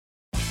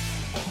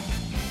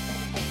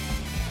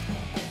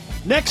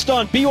Next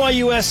on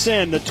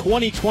BYUSN, the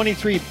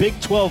 2023 Big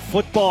 12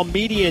 Football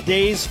Media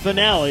Days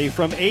finale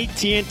from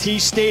AT&T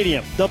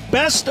Stadium. The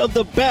best of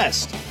the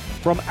best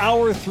from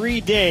our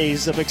 3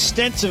 days of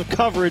extensive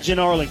coverage in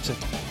Arlington.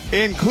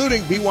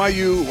 Including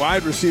BYU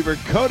wide receiver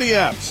Cody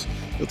Epps.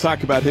 We'll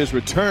talk about his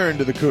return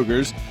to the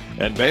Cougars.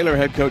 And Baylor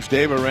head coach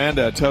Dave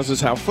Aranda tells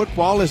us how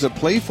football is a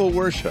playful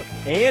worship.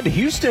 And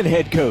Houston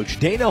head coach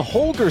Dana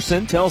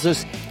Holgerson tells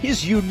us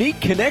his unique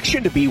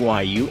connection to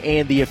BYU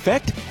and the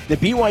effect that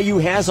BYU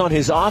has on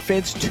his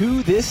offense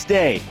to this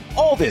day.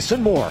 All this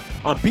and more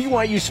on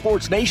BYU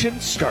Sports Nation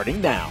starting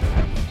now.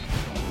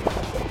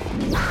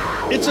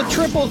 It's a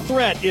triple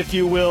threat, if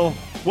you will.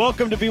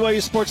 Welcome to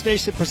BYU Sports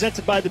Nation,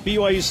 presented by the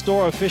BYU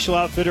Store, official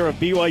outfitter of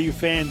BYU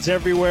fans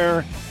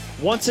everywhere.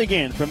 Once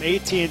again, from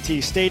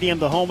AT&T Stadium,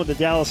 the home of the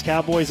Dallas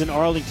Cowboys in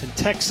Arlington,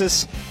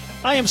 Texas.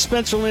 I am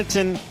Spencer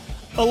Linton,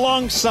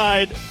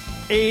 alongside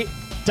a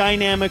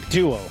dynamic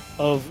duo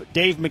of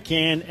Dave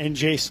McCann and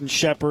Jason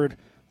Shepard.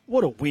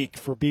 What a week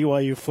for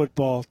BYU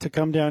football to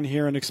come down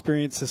here and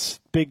experience this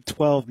Big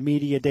 12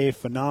 Media Day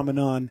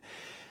phenomenon.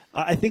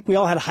 I think we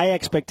all had high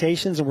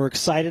expectations and we're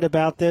excited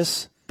about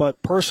this, but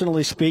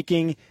personally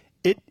speaking,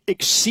 it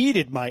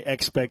exceeded my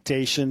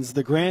expectations.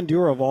 The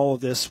grandeur of all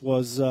of this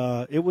was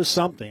it was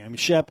something. I mean,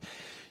 Shep,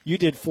 you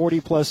did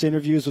 40-plus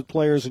interviews with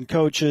players and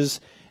coaches.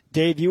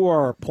 Dave, you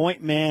are a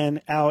point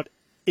man out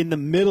in the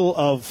middle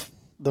of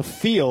the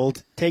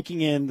field, taking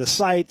in the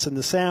sights and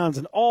the sounds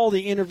and all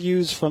the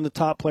interviews from the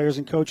top players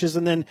and coaches.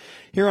 And then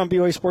here on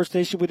BYU Sports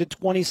Nation, we did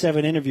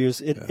 27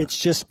 interviews. It's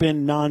just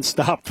been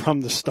nonstop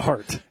from the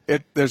start.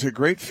 There's a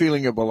great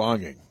feeling of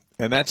belonging.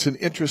 And that's an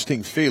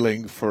interesting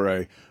feeling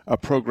for a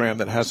program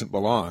that hasn't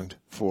belonged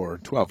for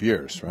 12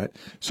 years, right?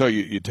 So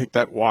you take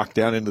that walk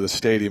down into the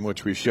stadium,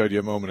 which we showed you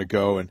a moment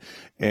ago,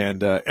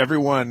 and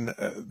everyone,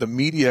 the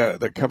media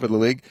that cover the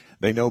league,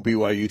 they know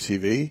BYU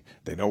TV,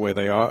 they know where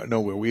they are,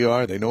 know where we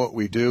are, they know what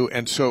we do.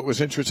 And so it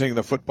was interesting.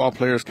 The football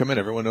players come in,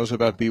 everyone knows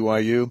about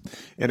BYU,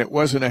 and it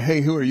wasn't a,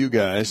 hey, who are you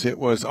guys? It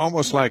was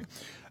almost like,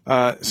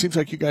 seems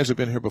like you guys have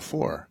been here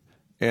before.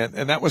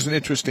 And that was an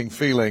interesting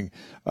feeling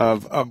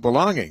of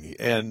belonging.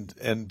 And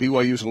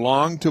BYU's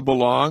longed to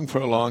belong for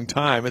a long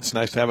time. It's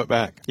nice to have it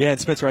back. Yeah, and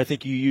Spencer, I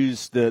think you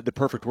used the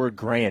perfect word,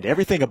 grand.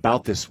 Everything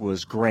about this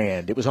was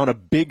grand. It was on a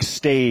big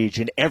stage,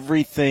 and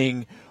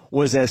everything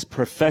was as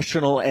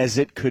professional as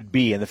it could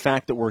be. And the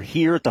fact that we're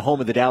here at the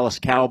home of the Dallas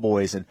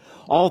Cowboys and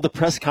all the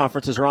press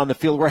conferences are on the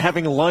field. We're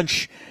having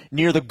lunch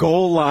near the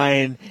goal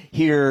line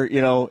here,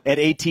 at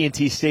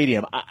AT&T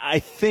Stadium. I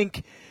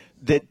think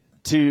that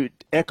to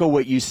echo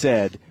what you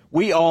said,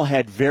 we all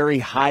had very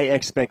high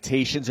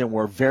expectations and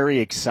were very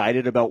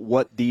excited about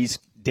what these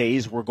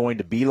days were going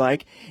to be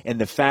like. And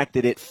the fact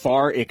that it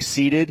far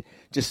exceeded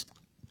just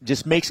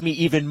makes me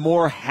even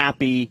more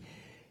happy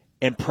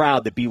and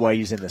proud that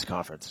BYU's in this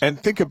conference. And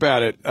think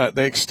about it.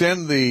 They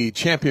extend the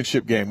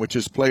championship game, which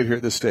is played here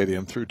at the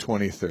stadium, through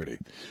 2030.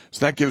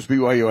 So that gives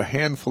BYU a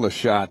handful of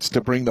shots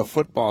to bring the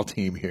football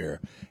team here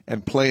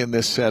and play in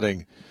this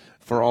setting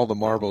for all the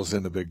marbles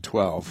in the Big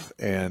 12.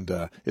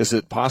 And is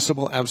it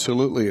possible?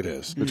 Absolutely it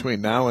is. Between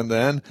now and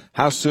then,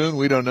 how soon,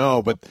 we don't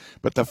know. But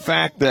the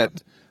fact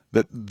that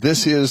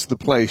this is the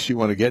place you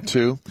want to get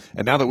to,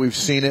 and now that we've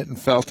seen it and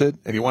felt it,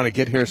 and you want to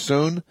get here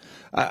soon,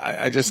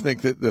 I just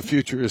think that the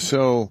future is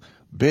so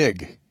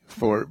big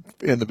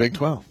in the Big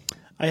 12.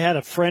 I had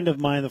a friend of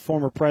mine, the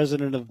former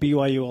president of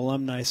BYU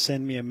alumni,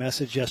 send me a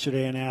message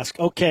yesterday and ask,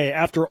 okay,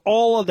 after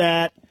all of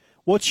that,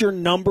 what's your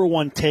number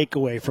one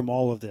takeaway from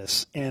all of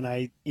this? And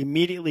I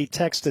immediately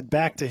texted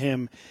back to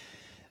him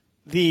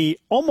the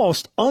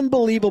almost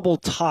unbelievable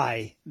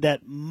tie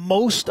that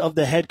most of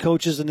the head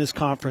coaches in this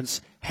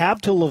conference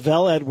have to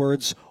Lavelle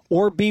Edwards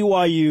or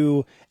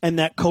BYU and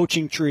that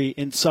coaching tree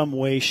in some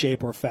way,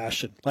 shape, or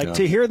fashion.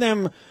 To hear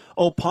them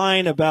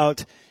opine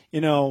about,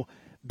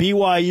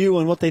 BYU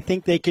and what they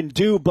think they can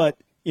do, but,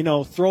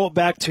 throw it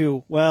back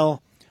to,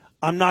 well,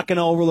 I'm not going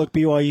to overlook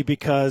BYU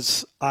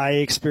because I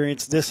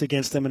experienced this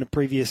against them in a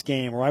previous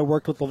game, or I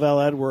worked with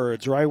Lavelle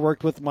Edwards, or I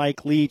worked with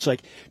Mike Leach.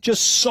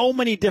 Just so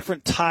many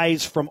different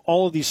ties from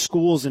all of these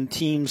schools and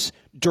teams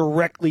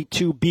directly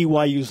to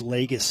BYU's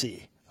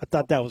legacy. I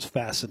thought that was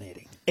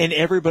fascinating. And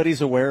everybody's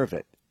aware of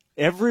it.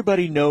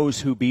 Everybody knows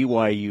who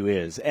BYU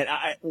is. And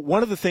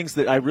one of the things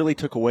that I really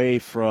took away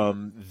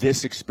from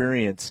this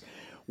experience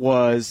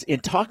was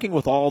in talking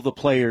with all the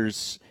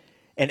players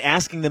and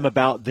asking them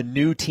about the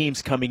new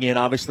teams coming in,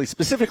 obviously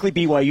specifically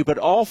BYU, but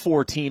all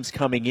four teams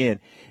coming in.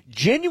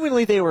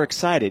 Genuinely, they were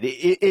excited.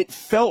 It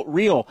felt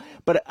real.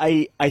 But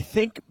I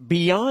think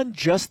beyond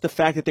just the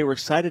fact that they were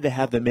excited to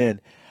have them in,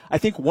 I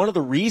think one of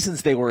the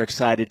reasons they were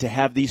excited to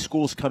have these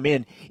schools come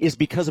in is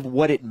because of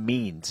what it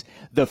means.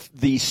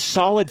 The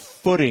solid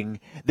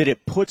footing that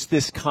it puts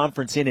this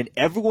conference in, and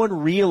everyone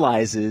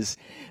realizes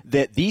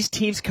that these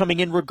teams coming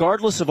in,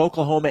 regardless of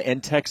Oklahoma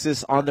and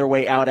Texas on their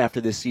way out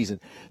after this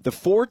season, the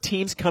four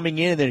teams coming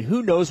in, and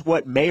who knows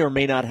what may or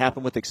may not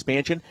happen with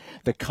expansion,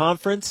 the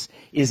conference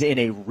is in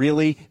a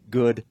really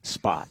good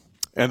spot.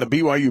 And the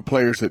BYU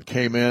players that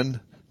came in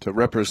to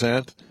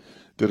represent,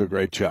 did a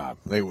great job.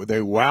 They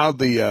wowed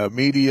the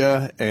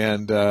media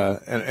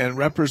and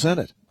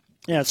represented.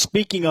 Yeah,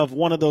 speaking of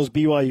one of those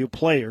BYU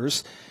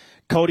players,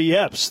 Cody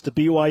Epps, the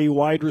BYU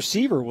wide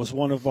receiver, was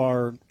one of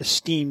our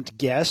esteemed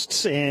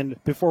guests.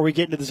 And before we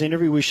get into this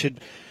interview, we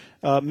should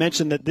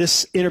mention that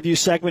this interview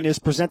segment is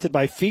presented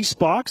by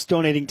Feastbox,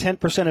 donating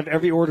 10% of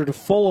every order to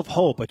Full of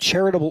Hope, a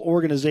charitable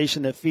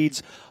organization that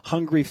feeds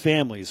hungry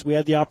families. We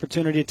had the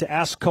opportunity to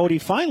ask Cody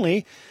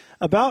finally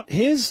about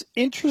his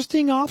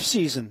interesting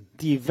offseason,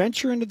 the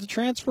venture into the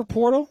transfer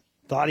portal,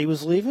 thought he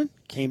was leaving,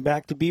 came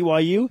back to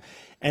BYU,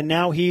 and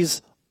now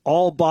he's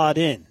all bought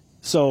in.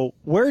 So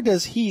where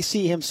does he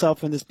see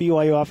himself in this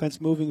BYU offense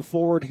moving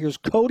forward? Here's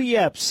Cody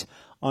Epps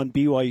on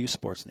BYU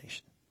Sports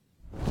Nation.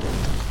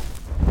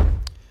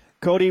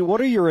 Cody,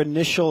 what are your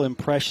initial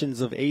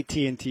impressions of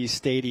AT&T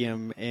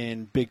Stadium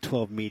and Big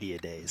 12 Media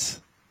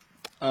Days?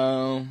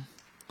 It's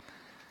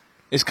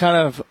kind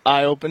of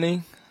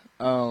eye-opening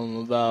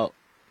about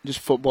just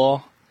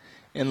football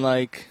and,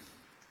 like,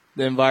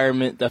 the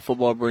environment that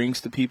football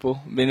brings to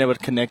people, being able to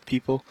connect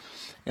people.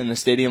 And the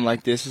stadium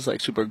like this is,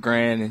 like, super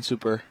grand and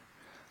super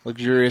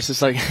luxurious.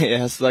 It's like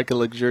it's like a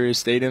luxurious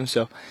stadium.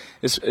 So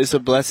it's a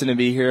blessing to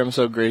be here. I'm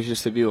so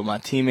gracious to be with my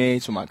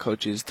teammates, with my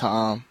coaches,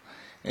 Tom,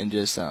 and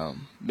just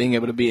being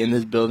able to be in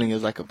this building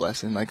is like a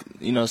blessing. Like,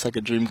 you know, it's like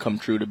a dream come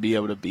true to be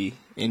able to be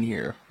in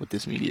here with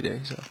this media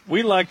day. So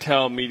we liked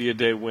how media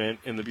day went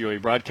in the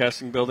BYU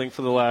broadcasting building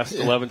for the last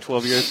 11,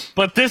 12 years,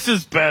 but this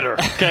is better.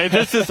 Okay,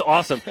 this is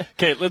awesome.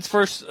 Okay, let's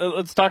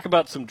talk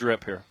about some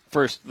drip here.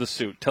 First, the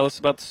suit. Tell us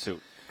about the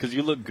suit because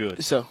you look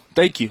good. So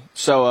thank you.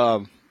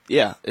 So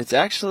yeah, it's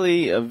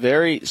actually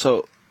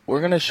so we're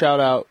going to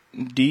shout out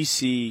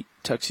DC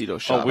Tuxedo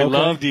Shop. Oh, we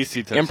love DC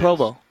Tuxedo. In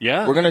Provo.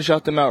 Yeah. We're going to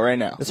shout them out right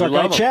now. It's our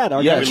guy Chad.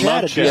 Our guy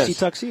Chad at DC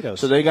Tuxedos.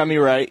 So they got me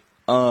right.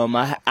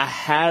 I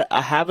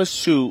have a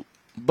suit,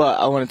 but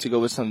I wanted to go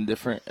with something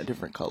different, a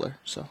different color.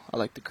 So I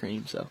like the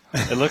cream. So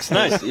it looks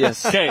nice.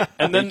 Yes. Okay,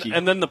 and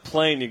then the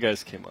plane you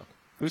guys came on.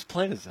 Whose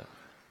plane is that?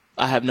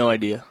 I have no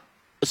idea.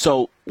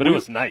 So, but it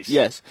was nice.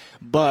 Yes,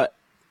 but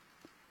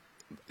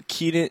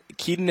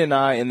Keaton and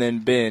I, and then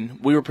Ben,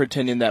 we were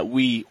pretending that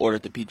we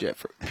ordered the PJ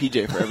for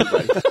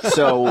everybody.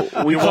 So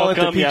we call it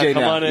the PJ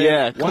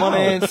now. Come on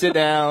in, sit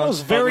down. That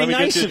was very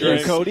nice of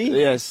you, Cody.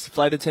 Yes,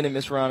 flight attendant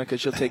Miss Veronica,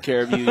 she'll take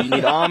care of you. You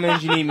need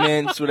almonds, you need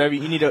mints, whatever.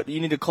 You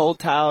need a cold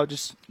towel.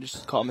 Just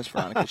call Miss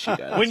Veronica. She got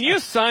it. When you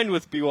signed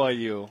with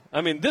BYU,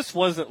 I mean, this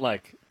wasn't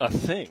like a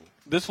thing.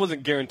 This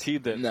wasn't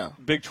guaranteed that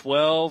Big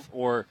 12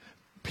 or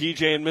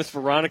PJ and Miss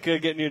Veronica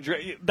getting you a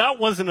dress. That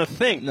wasn't a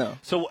thing. No.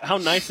 So how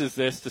nice is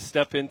this to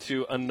step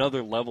into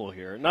another level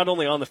here? Not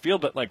only on the field,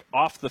 but like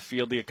off the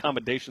field, the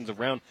accommodations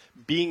around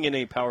being in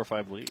a Power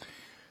 5 league.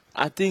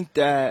 I think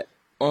that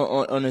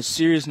on a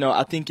serious note,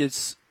 I think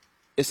it's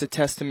a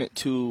testament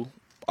to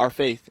our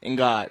faith in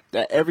God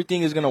that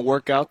everything is going to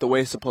work out the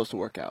way it's supposed to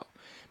work out.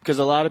 Because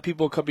a lot of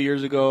people a couple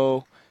years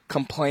ago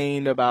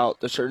complained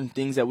about the certain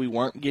things that we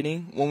weren't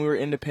getting when we were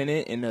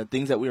independent and the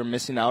things that we were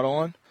missing out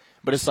on.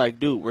 But it's like,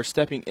 dude, we're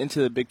stepping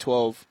into the Big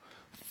 12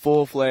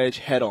 full-fledged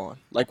head-on.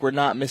 Like, we're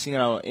not missing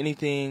out on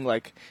anything.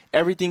 Like,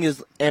 everything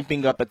is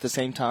amping up at the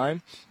same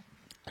time.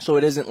 So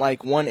it isn't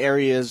like one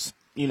area is,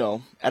 you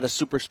know, at a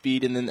super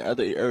speed and then the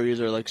other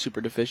areas are, like,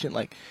 super deficient.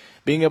 Like,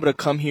 being able to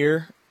come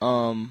here,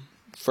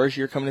 first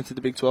year coming into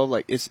the Big 12,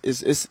 like, it's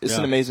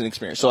an amazing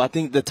experience. So I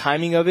think the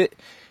timing of it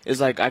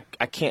is, like, I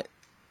can't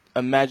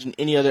imagine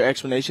any other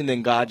explanation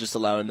than God just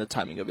allowing the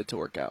timing of it to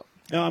work out.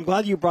 Now, I'm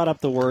glad you brought up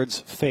the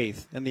words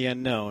faith and the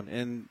unknown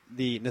and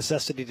the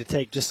necessity to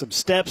take just some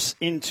steps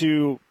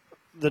into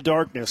the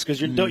darkness because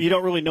you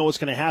don't really know what's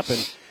going to happen.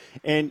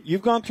 And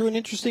you've gone through an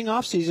interesting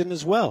offseason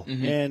as well.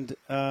 And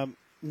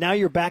now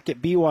you're back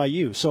at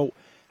BYU. So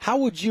how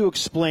would you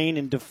explain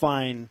and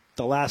define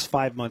the last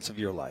 5 months of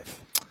your life?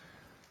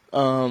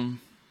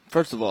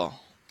 First of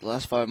all, the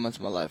last 5 months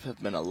of my life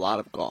have been a lot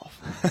of golf.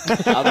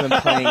 I've been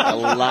playing a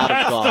lot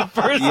of golf. That's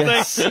the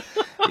first thing.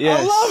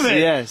 Yes. I love it.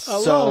 Yes. I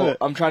love it.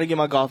 I'm trying to get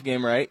my golf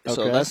game right. Okay.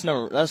 So that's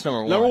number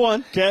one. Number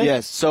one. Okay.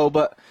 Yes. So,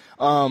 but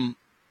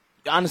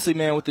honestly,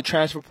 man, with the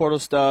transfer portal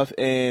stuff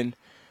and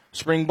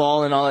spring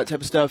ball and all that type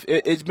of stuff,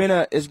 it's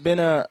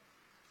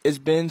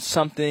been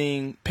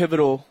something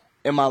pivotal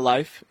in my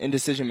life in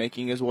decision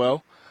making as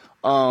well.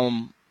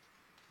 The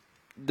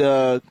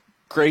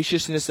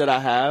graciousness that I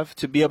have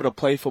to be able to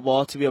play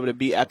football, to be able to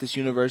be at this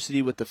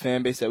university with the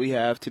fan base that we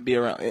have, to be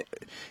around,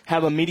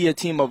 have a media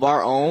team of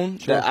our own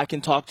that I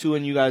can talk to,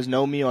 and you guys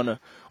know me on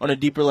a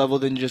deeper level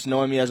than just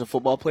knowing me as a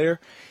football player.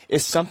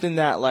 It's something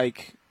that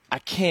like I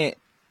can't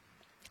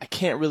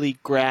really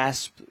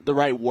grasp the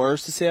right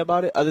words to say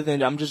about it, other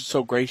than I'm just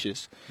so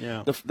gracious.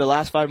 Yeah. The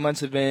last 5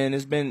 months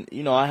it's been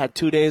you know, I had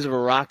 2 days of a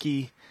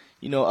rocky,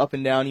 you know, up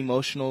and down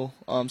emotional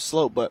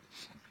slope, but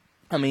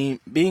I mean,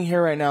 being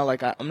here right now,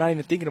 like, I'm not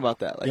even thinking about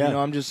that. Like, you know,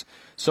 I'm just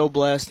so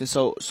blessed and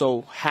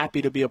so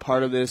happy to be a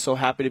part of this, so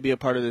happy to be a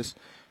part of this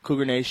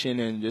Cougar Nation,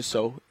 and just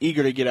so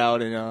eager to get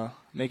out and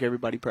make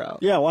everybody proud.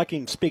 Yeah, well, I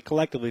can speak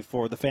collectively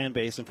for the fan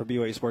base and for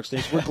BYU Sports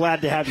Nation. We're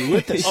glad to have you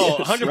with us. Oh,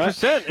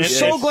 100%. We're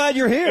so glad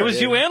you're here. It was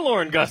you and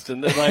Lauren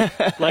Gustin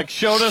that like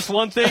showed us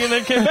one thing and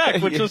then came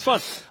back, which was fun.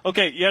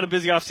 Okay, you had a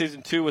busy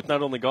offseason too with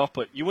not only golf,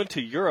 but you went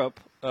to Europe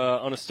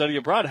on a study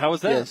abroad. How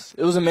was that? Yes,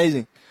 it was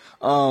amazing.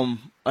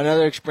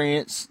 Another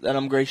experience that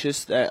I'm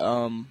gracious that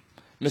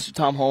Mr.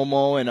 Tom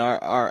Holmo and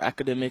our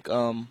academic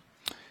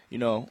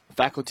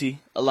faculty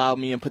allowed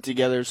me and put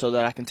together so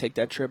that I can take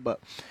that trip. But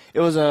it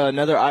was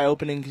another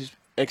eye-opening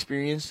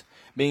experience,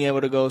 being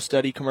able to go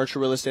study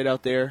commercial real estate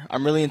out there.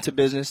 I'm really into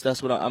business.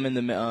 That's what I'm in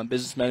the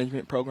business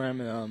management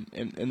program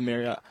in the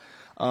Marriott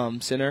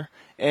Center.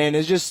 And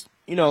it's just,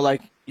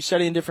 like you're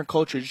studying different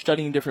cultures, you're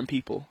studying different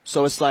people.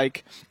 So it's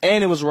like,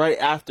 and it was right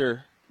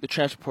after the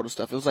transfer portal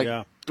stuff. It was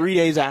like 3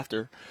 days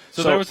after.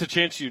 So there was a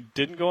chance you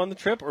didn't go on the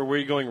trip, or were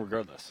you going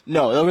regardless?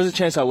 No, there was a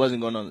chance I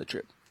wasn't going on the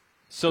trip.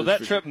 So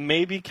that trip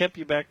maybe kept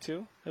you back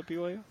too at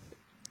BYU?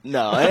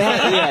 No,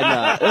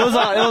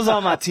 it was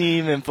on my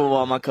team and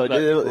football, my coach.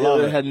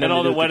 It had and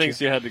all the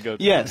weddings you had to go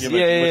to. Yes,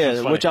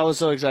 which I was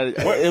so excited.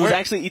 It was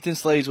actually Ethan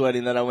Slade's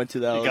wedding that I went to.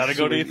 You got to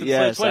go to Ethan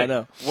Slade's wedding. I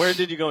know. Where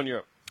did you go in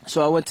Europe?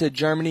 So I went to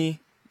Germany,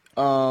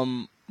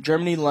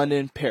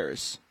 London,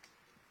 Paris.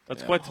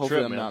 That's quite the hopefully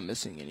trip, I'm man. not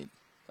missing any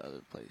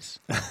other place.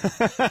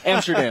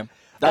 Amsterdam.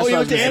 That's you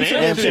what went to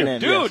Amsterdam?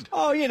 Dude.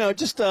 Oh,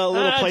 just a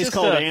little place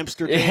called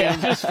Amsterdam.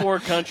 Yeah. Just 4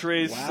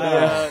 countries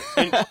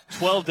in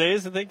 12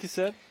 days, I think you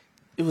said?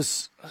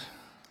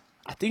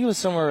 I think it was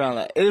somewhere around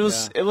that.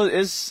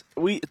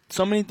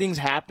 So many things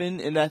happened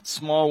in that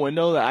small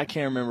window that I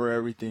can't remember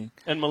everything.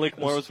 And Malik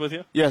Moore was with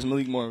you? Yes,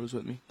 Malik Moore was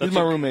with me. He's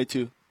my roommate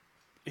too.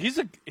 He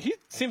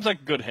seems like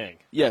a good hang.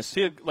 Yes. Is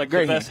he like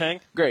Great the best hang?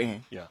 Great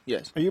hang. Yeah.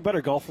 Yes. Are you a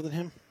better golfer than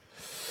him?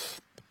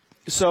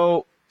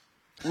 So,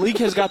 Leek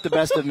has got the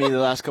best of me the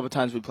last couple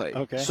times we played.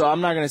 Okay. So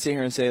I'm not going to sit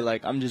here and say,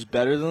 like, I'm just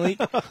better than Leek.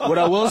 What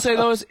I will say,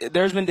 though, is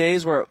there's been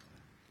days where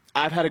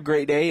I've had a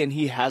great day and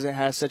he hasn't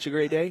had such a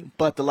great day,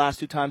 but the last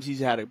 2 times he's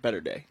had a better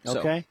day. So,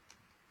 Okay.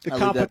 The I'll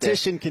leave that there.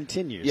 competition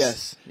continues.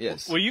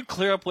 Yes. Will you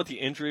clear up what the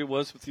injury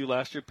was with you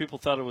last year? People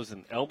thought it was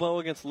an elbow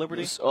against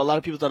Liberty. So a lot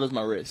of people thought it was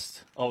my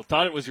wrist. Oh,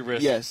 thought it was your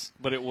wrist. Yes.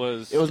 But it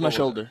was... It was my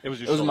shoulder. It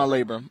was your It was shoulder.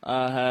 my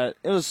labrum.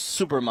 It was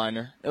super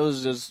minor. It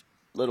was just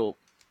little,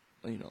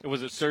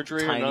 Was it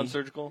surgery tiny. or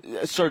non-surgical?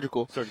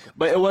 Surgical. Surgical.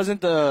 But it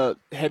wasn't the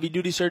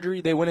heavy-duty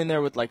surgery. They went in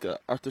there with like a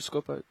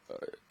arthroscope.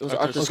 It was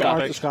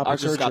Arthroscopic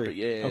surgery.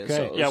 Yeah. Okay.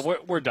 So it Yeah, was-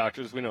 we're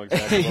doctors. We know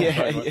exactly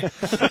what we're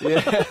talking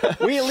about.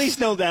 We at least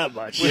know that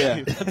much.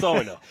 Yeah. That's all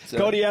we know. So-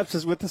 Cody Epps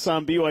is with us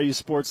on BYU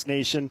Sports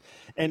Nation.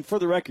 And for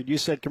the record, you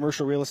said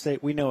commercial real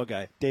estate. We know a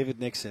guy, David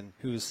Nixon,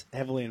 who's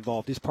heavily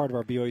involved. He's part of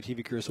our BYU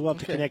TV crew. So we'll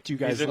have to connect you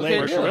guys He's in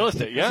later. commercial real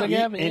estate, yeah.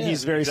 And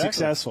he's very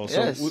successful.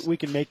 So Yes. we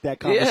can make that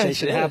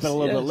conversation Yes, happen a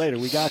little bit yes. later.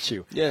 We got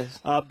you. Yes.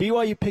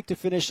 BYU picked to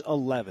finish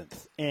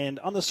 11th. And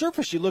on the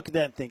surface, you look at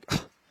that and think,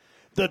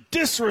 the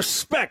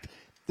disrespect.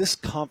 This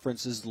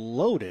conference is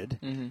loaded,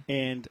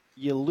 and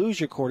you lose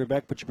your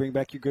quarterback, but you bring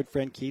back your good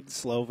friend Keaton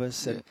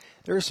Slovis. And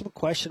there are some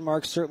question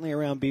marks certainly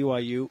around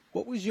BYU.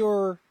 What was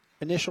your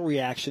initial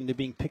reaction to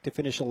being picked to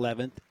finish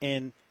 11th,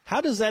 and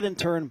how does that in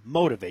turn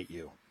motivate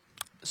you?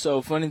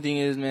 So funny thing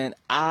is, man,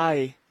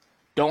 I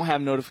don't have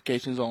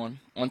notifications on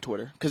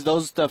Twitter because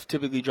those stuff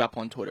typically drop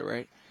on Twitter,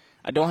 right?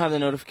 I don't have the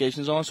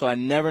notifications on, so I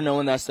never know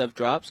when that stuff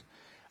drops.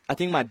 I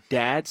think my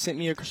dad sent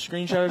me a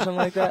screenshot or something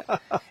like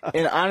that.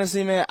 And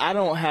honestly, man, I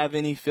don't have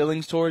any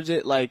feelings towards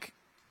it. Like,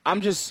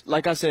 I'm just,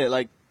 like I said,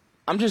 like,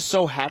 I'm just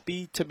so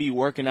happy to be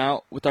working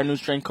out with our new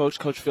strength coach,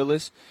 Coach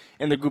Phyllis,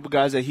 and the group of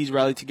guys that he's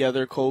rallied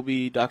together,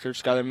 Colby, Dr.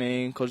 Skylar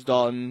Main, Coach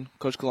Dalton,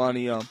 Coach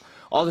Kalani,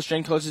 all the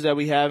strength coaches that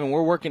we have. And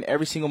we're working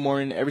every single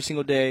morning, every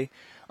single day,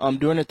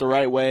 doing it the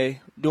right way,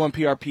 doing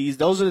PRPs.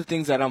 Those are the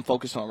things that I'm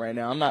focused on right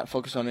now. I'm not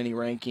focused on any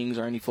rankings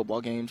or any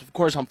football games. Of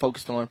course, I'm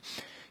focused on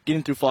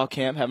getting through fall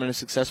camp, having a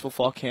successful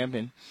fall camp,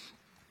 and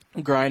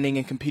grinding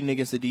and competing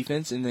against the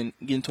defense, and then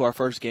getting to our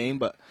first game.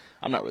 But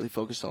I'm not really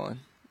focused on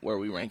where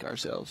we rank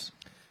ourselves.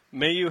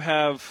 May you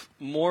have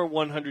more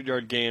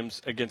 100-yard games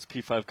against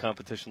P5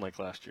 competition like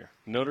last year.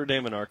 Notre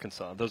Dame and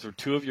Arkansas. Those were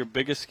 2 of your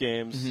biggest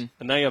games,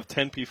 and now you have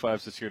 10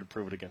 P5s this year to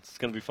prove it against. It's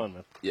going to be fun,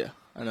 man. Yeah,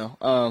 I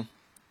know.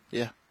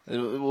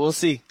 We'll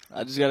see.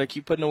 I just got to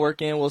keep putting the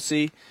work in. We'll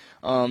see.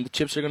 The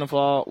chips are going to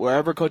fall.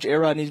 Wherever Coach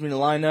A-Rod needs me to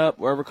line up,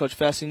 wherever Coach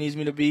Fessy needs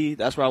me to be,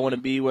 that's where I want to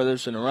be, whether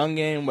it's in a run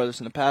game, whether it's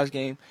in a pass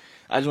game.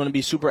 I just want to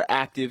be super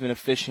active and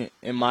efficient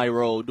in my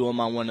role, doing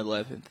my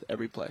 1/11th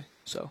every play.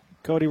 So,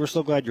 Cody, we're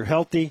so glad you're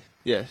healthy.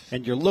 yes.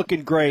 And you're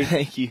looking great.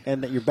 Thank you.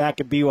 And that you're back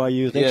at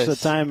BYU. Thanks Yes. for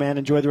the time, man.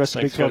 Enjoy the rest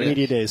of Thanks, Big 12 Cody.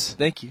 Media Days.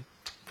 Thank you.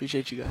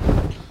 Appreciate you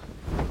guys.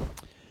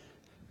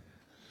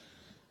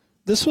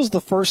 This was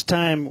the first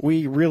time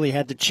we really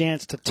had the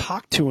chance to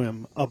talk to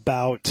him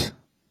about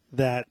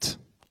that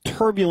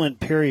turbulent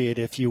period,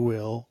 if you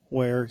will,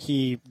 where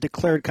he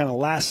declared kind of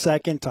last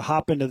second to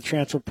hop into the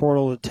transfer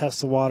portal to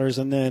test the waters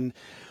and then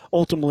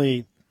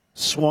ultimately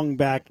swung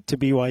back to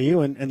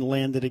BYU and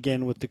landed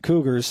again with the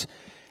Cougars.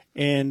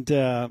 And,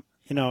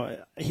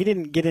 he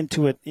didn't get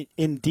into it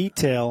in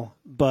detail,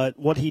 but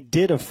what he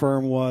did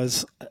affirm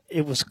was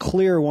it was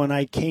clear when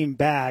I came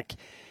back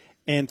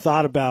and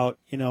thought about,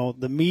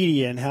 the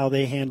media and how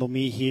they handle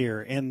me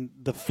here and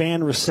the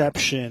fan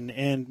reception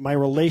and my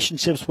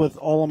relationships with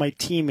all of my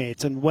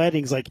teammates and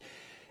weddings. Like,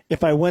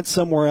 if I went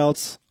somewhere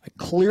else, I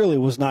clearly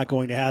was not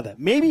going to have that.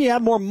 Maybe you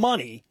have more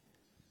money,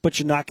 but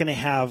you're not going to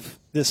have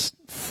this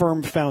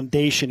firm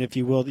foundation, if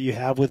you will, that you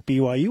have with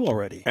BYU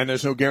already. And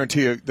there's no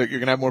guarantee that you're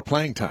going to have more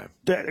playing time.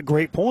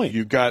 Great point.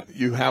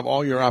 You have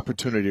all your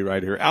opportunity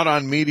right here. Out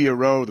on Media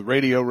Row, the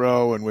radio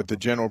row, and with the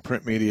general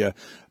print media,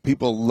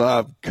 people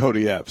love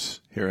Cody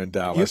Epps here in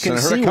Dallas. And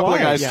I heard a couple of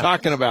guys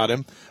talking about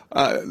him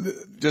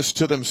just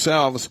to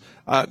themselves,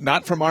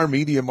 not from our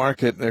media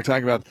market. They're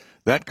talking about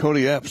that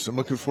Cody Epps. I'm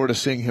looking forward to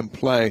seeing him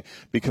play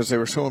because they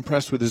were so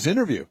impressed with his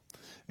interview.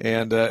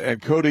 And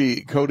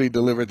Cody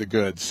delivered the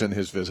goods in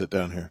his visit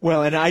down here.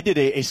 Well, and I did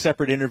a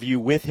separate interview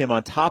with him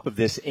on top of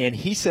this, and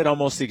he said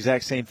almost the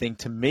exact same thing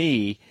to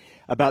me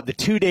about the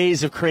 2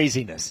 days of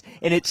craziness.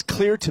 And it's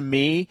clear to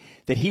me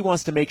that he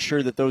wants to make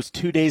sure that those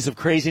 2 days of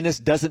craziness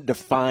doesn't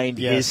define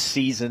his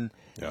season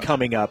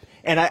coming up.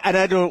 And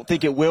I don't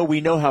think it will. We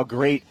know how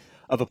great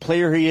of a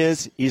player he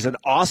is. He's an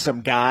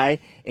awesome guy,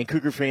 and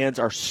Cougar fans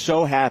are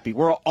so happy.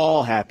 We're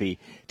all happy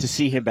to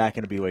see him back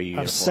in a BYU uniform.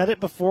 I've said it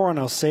before, and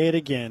I'll say it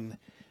again.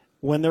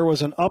 When there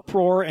was an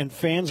uproar and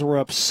fans were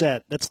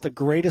upset, that's the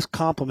greatest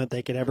compliment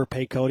they could ever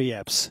pay Cody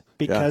Epps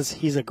because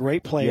he's a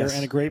great player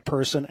and a great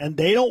person, and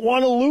they don't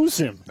want to lose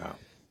him. No.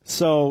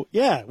 So,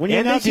 when you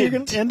announce you're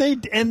going to – and they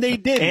did.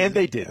 And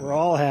they did. We're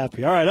all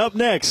happy. All right, up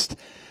next,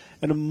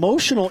 an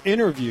emotional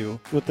interview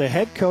with the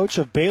head coach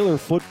of Baylor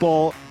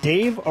football,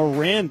 Dave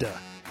Aranda.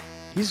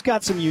 He's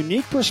got some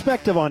unique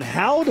perspective on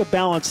how to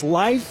balance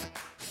life,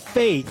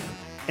 faith,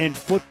 and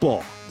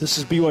football. This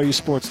is BYU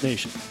Sports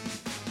Nation.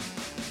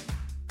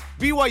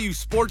 BYU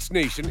Sports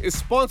Nation is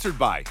sponsored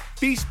by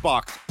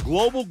Feastbox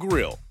Global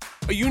Grill,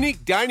 a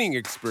unique dining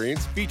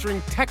experience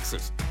featuring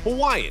Texas,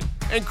 Hawaiian,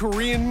 and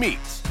Korean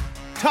meats.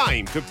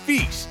 Time to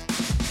feast.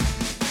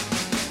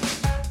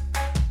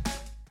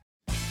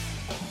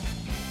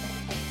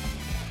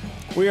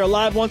 We are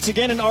live once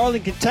again in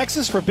Arlington,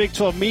 Texas for Big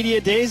 12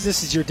 Media Days.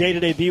 This is your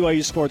day-to-day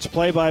BYU Sports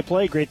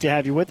play-by-play. Great to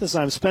have you with us.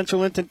 I'm Spencer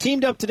Linton,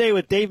 teamed up today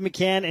with Dave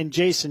McCann and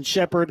Jason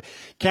Shepard.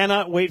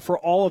 Cannot wait for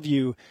all of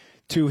you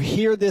to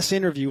hear this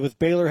interview with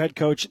Baylor head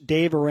coach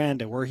Dave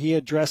Aranda, where he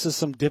addresses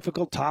some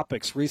difficult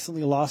topics.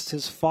 Recently lost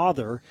his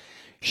father,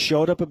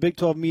 showed up at Big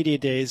 12 Media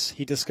Days.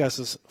 He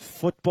discusses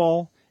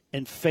football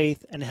and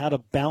faith and how to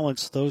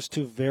balance those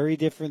two very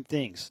different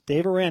things.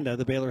 Dave Aranda,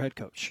 the Baylor head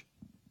coach.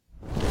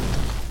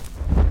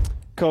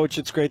 Coach,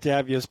 it's great to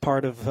have you as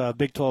part of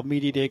Big 12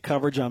 Media Day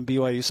coverage on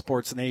BYU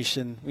Sports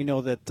Nation. We know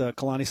that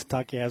Kalani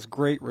Sitake has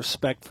great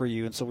respect for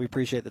you, and so we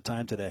appreciate the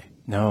time today.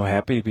 No,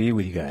 happy to be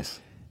with you guys.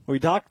 We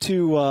talked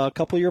to a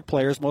couple of your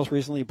players, most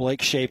recently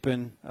Blake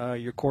Shapen,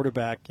 your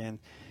quarterback, and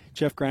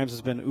Jeff Grimes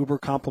has been uber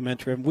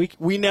complimentary. And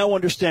we now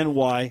understand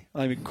why.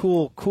 I mean,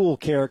 cool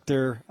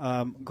character,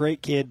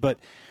 great kid. But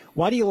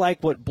why do you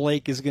like what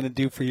Blake is going to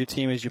do for your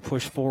team as you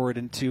push forward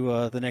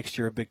into the next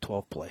year of Big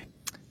 12 play?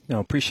 No,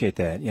 appreciate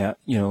that. Yeah,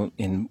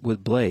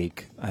 with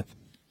Blake,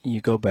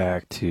 you go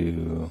back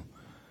to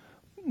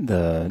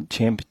the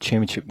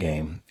championship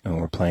game, and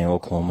we're playing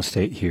Oklahoma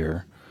State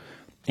here,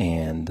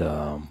 and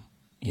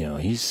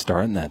he's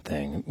starting that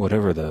thing,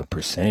 whatever the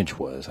percentage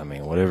was. I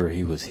mean, whatever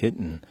he was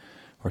hitting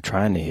or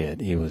trying to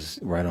hit, he was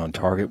right on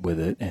target with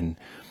it. And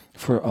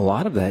for a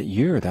lot of that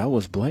year, that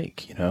was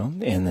Blake,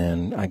 And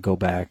then I go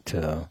back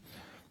to,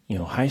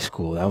 high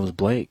school, that was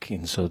Blake.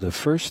 And so the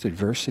first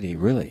adversity,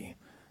 really,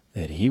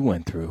 that he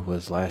went through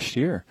was last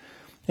year.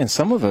 And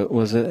some of it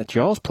was at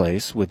y'all's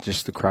place with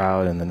just the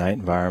crowd and the night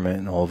environment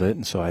and all of it.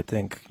 And so I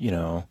think,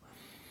 to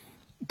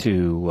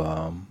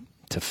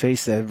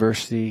face that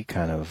adversity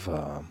kind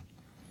of,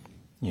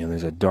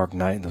 there's a dark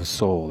night in the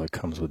soul that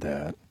comes with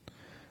that.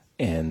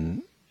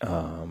 And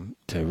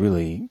to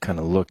really kind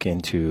of look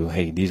into,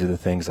 hey, these are the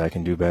things I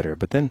can do better.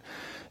 But then,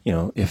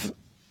 if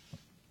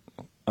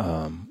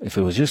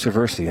it was just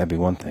adversity, that'd be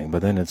one thing.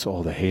 But then it's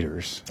all the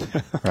haters,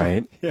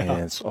 right? And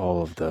it's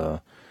all of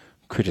the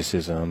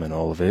criticism and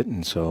all of it.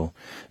 And so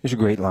there's a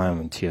great line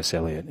from T.S.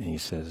 Eliot, and he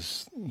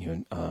says,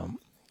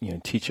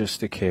 teach us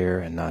to care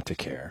and not to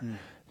care.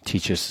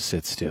 Teach us to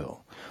sit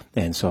still.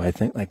 And so I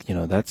think,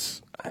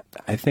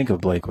 I think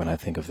of Blake when I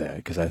think of that,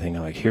 because I think,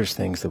 here's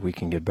things that we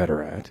can get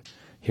better at.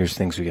 Here's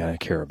things we got to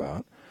care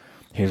about.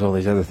 Here's all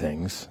these other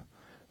things,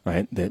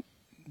 right, that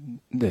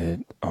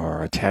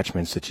are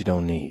attachments that you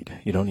don't need.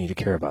 You don't need to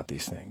care about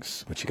these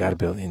things. But you got to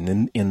build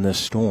in the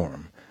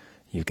storm.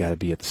 You've got to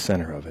be at the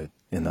center of it,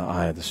 in the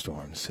eye of the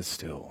storm, sit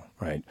still,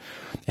 right?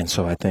 And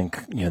so I think,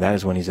 that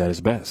is when he's at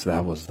his best.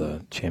 That was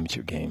the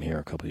championship game here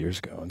a couple of years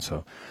ago. And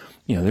so,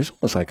 there's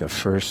almost like a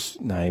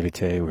first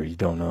naivete where you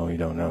don't know,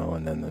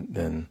 and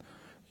then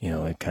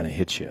it kind of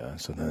hits you.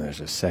 So then there's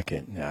a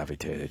second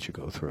naivete that you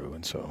go through.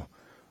 And so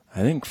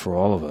I think for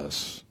all of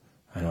us,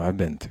 I know I've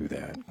been through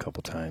that a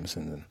couple times,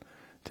 and then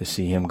to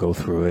see him go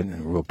through it in a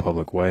real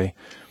public way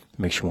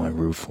makes you want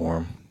to root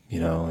for him,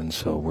 and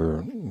so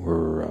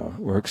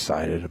we're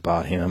excited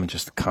about him and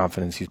just the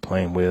confidence he's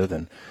playing with.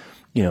 And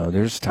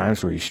there's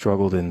times where he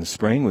struggled in the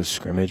spring with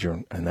scrimmage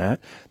and that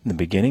in the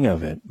beginning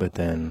of it, but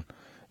then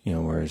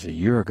whereas a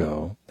year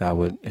ago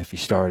if he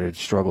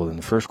struggled in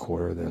the first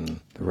quarter,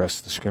 then the rest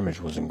of the scrimmage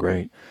wasn't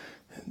great.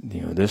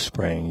 This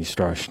spring you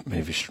start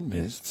maybe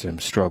some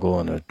struggle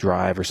on a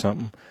drive or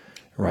something,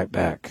 right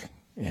back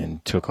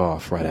and took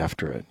off right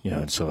after it.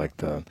 And so like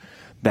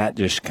that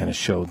just kind of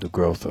showed the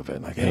growth of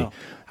it. Like, hey,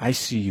 I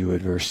see you,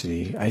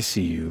 adversity. I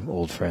see you,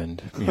 old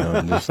friend.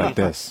 And just like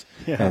this,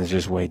 and it's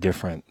just way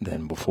different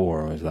than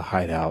before. It was the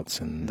hideouts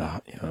and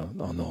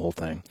on the whole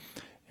thing.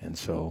 And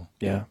so,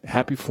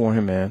 happy for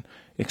him, man.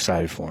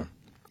 Excited for him.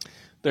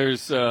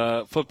 There's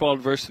football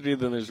adversity,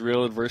 then there's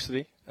real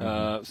adversity.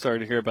 Sorry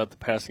to hear about the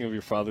passing of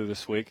your father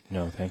this week.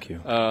 No, thank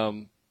you.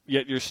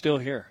 Yet you're still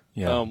here.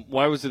 Yeah.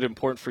 Why was it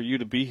important for you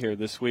to be here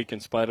this week in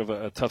spite of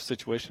a tough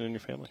situation in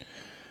your family?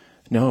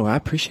 No, I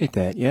appreciate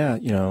that. Yeah,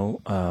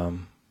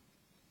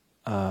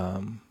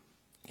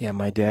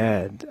 my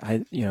dad.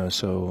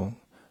 So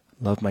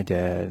love my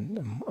dad.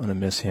 I'm gonna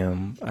miss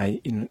him.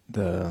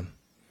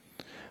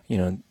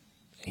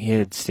 He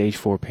had stage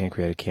 4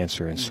 pancreatic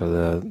cancer, and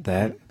so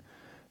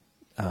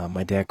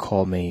my dad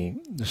called me.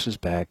 This was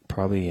back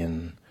probably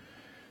in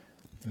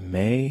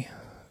May,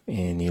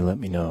 and he let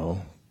me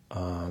know.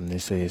 They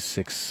say it's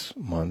 6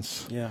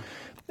 months. Yeah.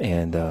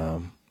 And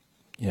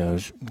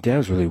Dad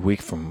was really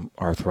weak from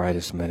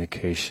arthritis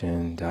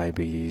medication,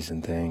 diabetes,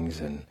 and things,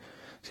 and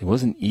so he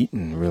wasn't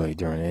eating really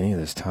during any of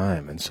this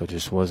time, and so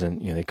just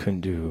wasn't. They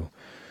couldn't do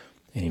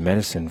any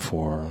medicine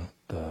for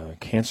the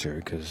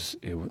cancer because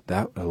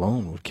that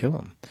alone would kill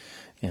him.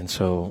 And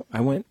so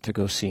I went to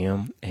go see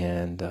him,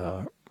 and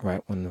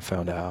right when I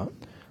found out,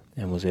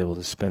 and was able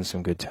to spend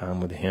some good time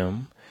with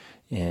him,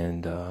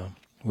 and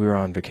we were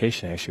on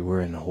vacation. Actually, we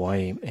were in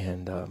Hawaii,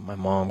 and my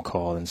mom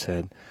called and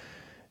said,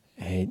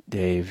 "Hey,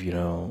 Dave,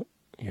 your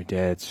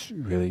dad's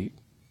really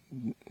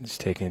is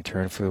taking a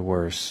turn for the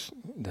worse."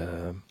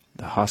 The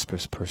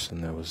hospice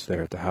person that was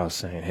there at the house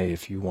saying, "Hey,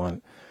 if you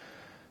want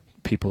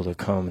people to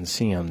come and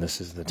see him,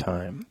 this is the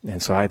time."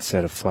 And so I'd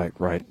set a flight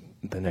right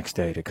the next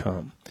day to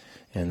come.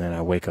 And then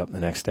I wake up the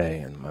next day,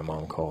 and my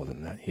mom called,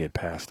 and that he had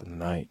passed in the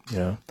night,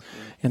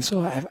 And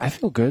so I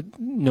feel good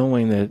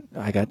knowing that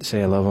I got to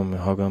say I love him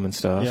and hug him and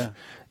stuff. Yeah.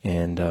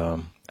 And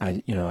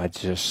I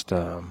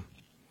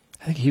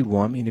think he'd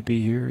want me to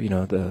be here.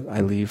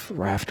 I leave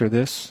after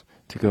this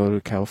to go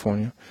to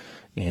California,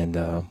 and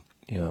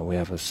we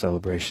have a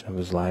celebration of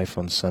his life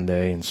on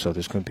Sunday, and so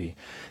there's going to be.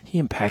 He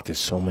impacted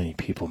so many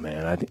people,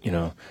 man.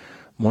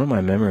 One of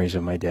my memories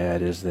of my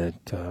dad is that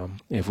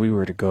if we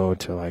were to go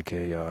to like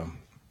a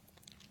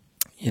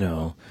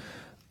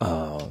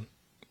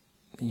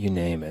you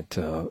name it,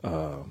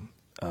 a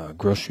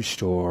grocery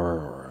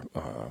store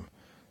or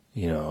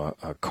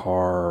a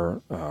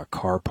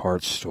car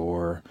parts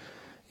store.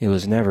 It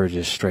was never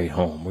just straight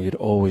home. We'd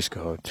always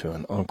go to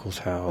an uncle's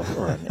house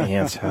or an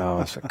aunt's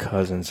house, a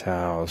cousin's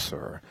house,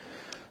 or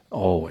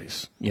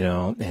always,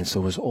 And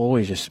so it was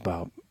always just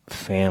about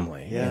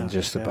family and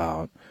just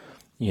about,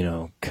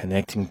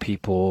 connecting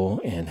people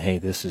and, hey,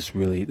 this is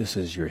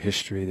your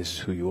history. This is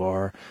who you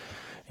are.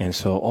 And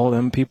so all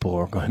them people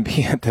are going to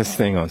be at this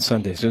thing on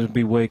Sunday. So it would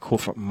be way cool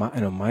for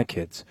my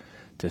kids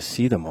to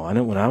see them all. I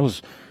know when I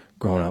was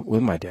growing up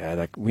with my dad,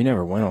 like we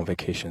never went on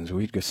vacations.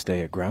 We'd go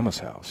stay at grandma's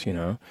house,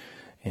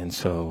 And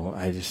so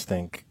I just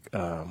think,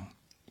 I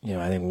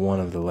think one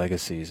of the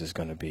legacies is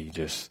going to be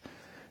just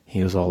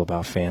he was all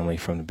about family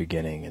from the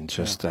beginning, and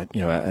just that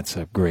it's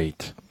a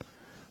great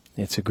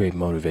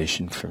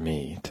motivation for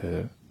me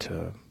to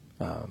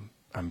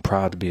I'm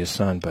proud to be a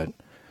son, but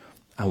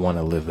I want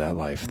to live that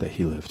life that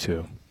he lived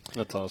too.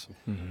 That's awesome.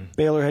 Mm-hmm.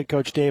 Baylor head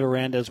coach Dave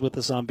Aranda is with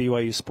us on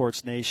BYU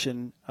Sports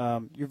Nation.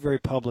 You're very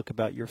public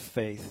about your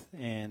faith,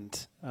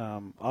 and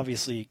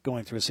obviously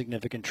going through a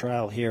significant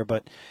trial here,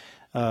 but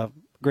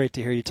great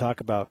to hear you talk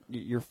about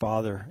your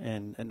father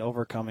and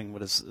overcoming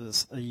what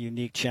is a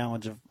unique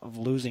challenge of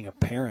losing a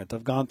parent.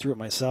 I've gone through it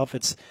myself.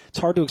 It's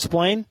hard to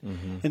explain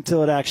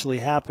until it actually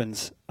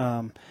happens.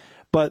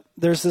 But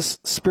there's this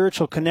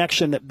spiritual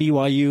connection that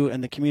BYU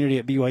and the community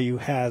at BYU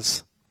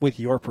has with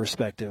your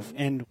perspective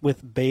and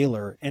with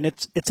Baylor, and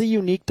it's a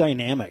unique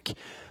dynamic.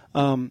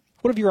 What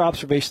have your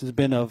observations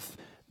been of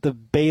the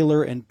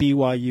Baylor and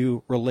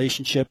BYU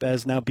relationship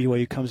as now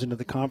BYU comes into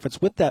the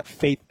conference with that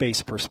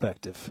faith-based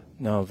perspective?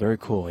 No, very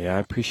cool. Yeah, I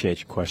appreciate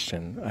your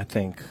question. I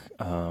think,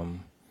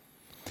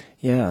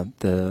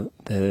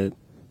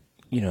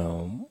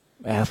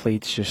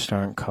 athletes just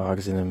aren't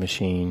cogs in a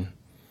machine,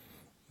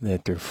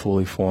 that they're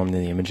fully formed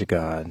in the image of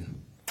God,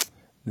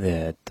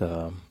 that,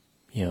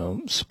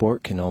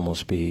 sport can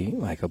almost be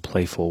like a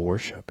playful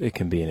worship. It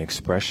can be an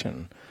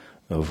expression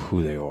of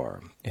who they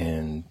are.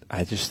 And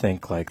I just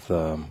think like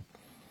so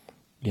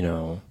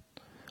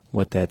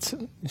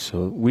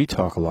we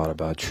talk a lot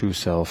about true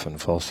self and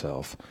false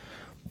self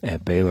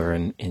at Baylor,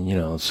 and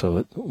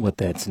so what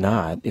that's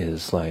not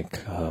is like,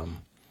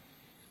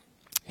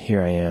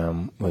 here I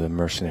am with a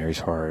mercenary's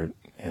heart,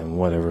 And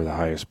whatever the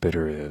highest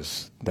bidder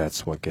is,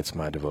 that's what gets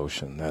my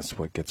devotion. That's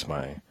what gets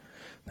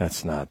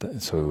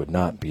so it would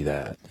not be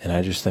that. And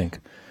I just think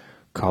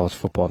college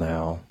football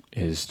now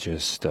is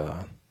just,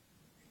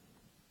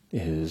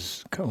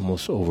 is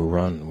almost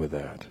overrun with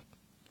that.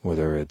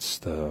 Whether it's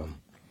the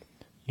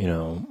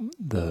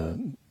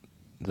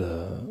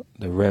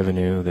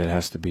revenue that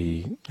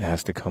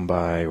has to come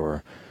by,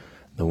 or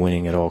the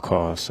winning at all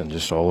costs, and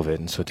just all of it.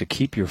 And so to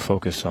keep your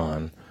focus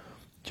on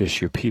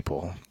just your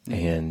people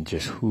and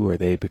just who are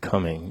they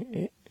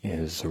becoming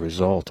is a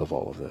result of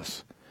all of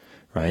this,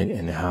 right?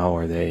 And how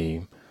are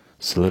they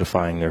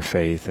solidifying their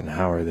faith, and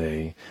how are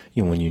they,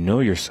 when you know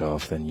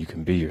yourself, then you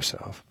can be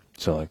yourself.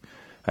 So like,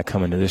 I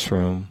come into this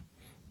room,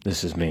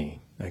 this is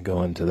me. I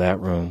go into that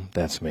room,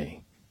 that's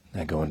me.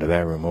 I go into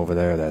that room over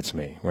there, that's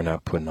me. We're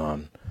not putting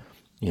on,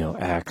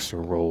 acts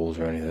or roles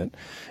or any of that.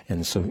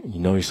 And so you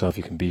know yourself,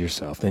 you can be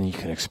yourself. Then you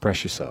can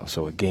express yourself.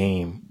 So a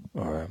game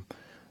or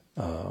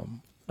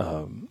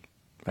a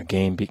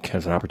game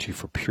becomes an opportunity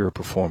for pure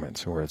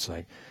performance, where it's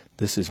like,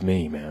 this is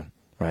me, man,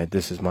 right?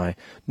 This is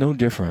no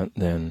different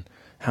than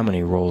how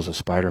many roles of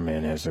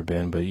Spider-Man has there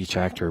been, but each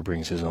actor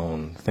brings his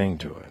own thing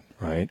to it,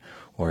 right?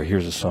 Or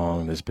here's a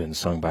song that's been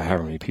sung by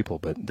however many people,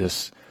 but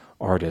this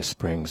artist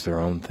brings their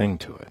own thing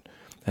to it.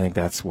 I think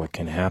that's what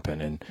can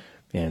happen,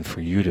 and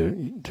for you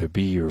to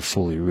be your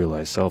fully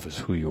realized self is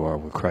who you are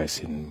with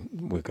Christ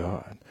and with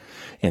God.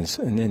 And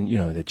then,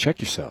 to check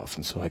yourself.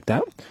 And so like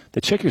that,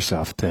 the check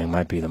yourself thing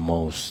might be the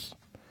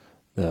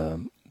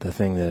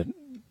thing that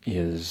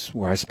is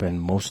where I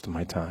spend most of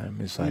my time.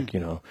 Is like,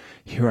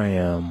 here I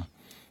am,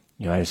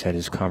 I just had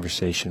this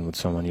conversation with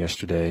someone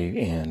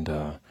yesterday, and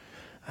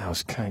I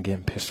was kind of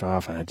getting pissed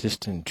off, and I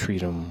just didn't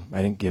treat him,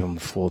 I didn't give him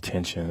the full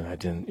attention. I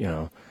didn't,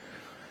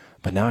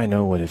 but now I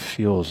know what it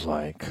feels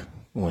like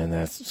when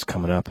that's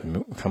coming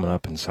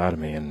up inside of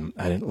me, and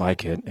I didn't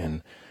like it,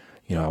 and,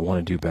 I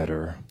want to do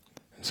better.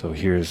 So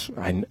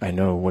I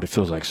know what it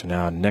feels like. So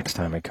now next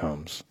time it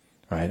comes,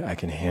 right, I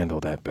can handle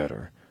that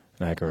better,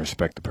 and I can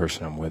respect the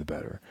person I'm with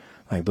better.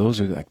 Like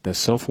those are like the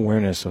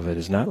self-awareness of it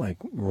is not like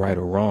right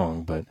or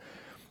wrong, but,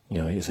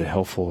 is it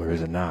helpful or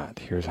is it not?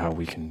 Here's how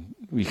we can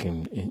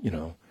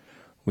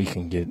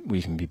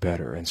be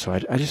better. And so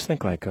I just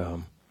think like,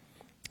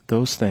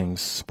 those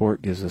things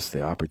sport gives us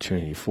the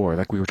opportunity for,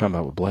 like we were talking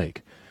about with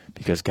Blake,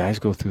 because guys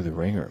go through the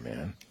ringer,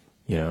 man,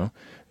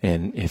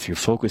 and if your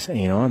focus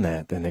ain't on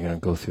that, then they're going to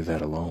go through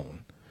that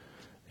alone.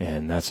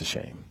 And that's a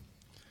shame.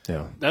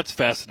 Yeah. That's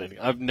fascinating.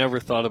 I've never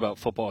thought about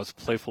football as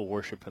playful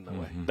worship in that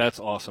way. That's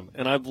awesome.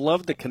 And I've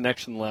loved the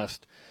connection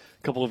last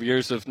couple of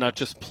years of not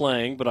just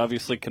playing, but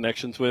obviously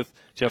connections with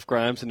Jeff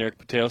Grimes and Eric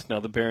Mateos, now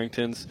the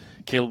Barringtons,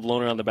 Caleb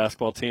Lohner on the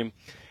basketball team.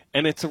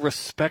 And it's a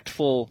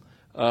respectful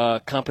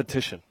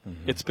competition.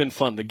 It's been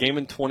fun. The game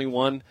in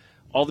 21,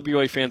 all the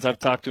BYU fans I've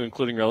talked to,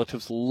 including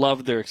relatives,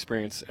 loved their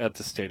experience at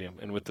the stadium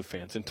and with the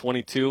fans. In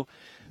 22,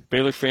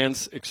 Baylor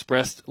fans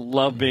expressed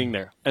love being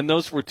there. And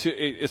those were two,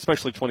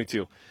 especially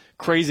 22.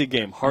 Crazy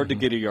game, hard to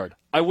get a yard.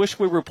 I wish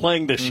we were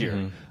playing this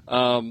year.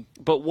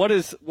 But what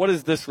is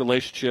this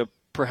relationship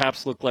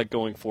perhaps look like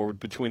going forward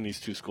between these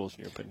two schools,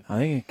 in your opinion? I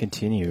think it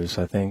continues.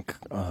 I think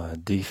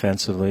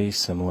defensively,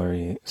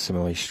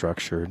 similarly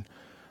structured.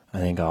 I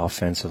think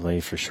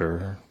offensively, for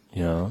sure,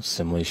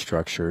 similarly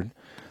structured.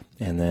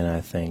 And then I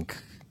think,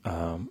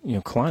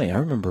 Kalani, I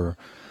remember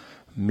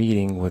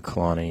meeting with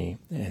Kalani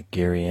at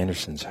Gary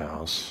Anderson's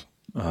house.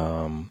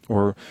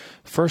 Or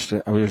first,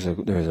 there was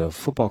a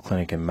football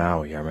clinic in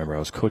Maui. I remember I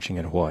was coaching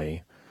in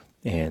Hawaii,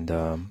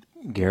 and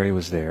Gary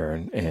was there,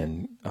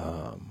 and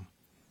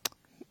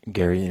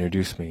Gary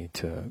introduced me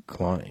to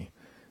Kalani.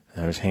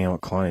 And I was hanging out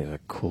with Kalani, the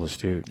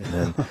coolest dude. And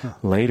then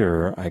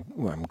later,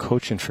 I'm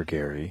coaching for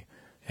Gary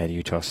at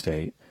Utah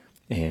State,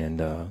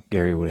 and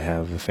Gary would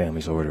have the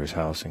families over to his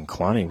house, and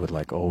Kalani would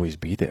always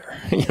be there,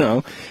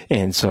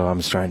 And so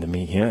I'm trying to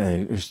meet him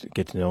and just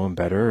get to know him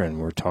better, and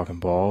we're talking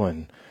ball.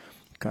 And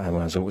when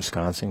I was at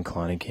Wisconsin,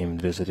 Kalani came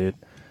and visited,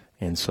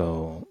 and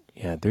so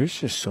there's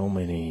just so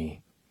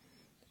many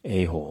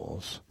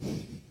a-holes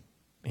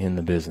in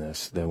the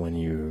business that when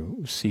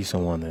you see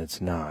someone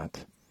that's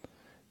not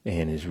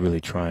and is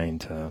really trying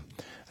to,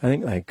 I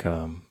think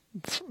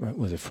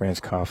was it Franz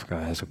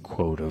Kafka has a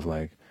quote of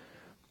I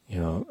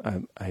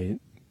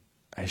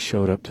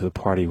showed up to the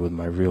party with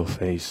my real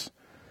face,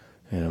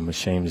 and I'm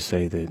ashamed to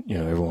say that,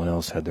 everyone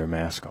else had their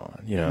mask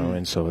on,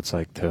 and so it's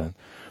like to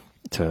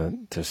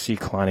see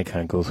Kalani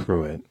kind of go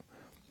through it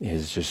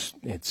is just,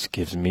 it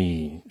gives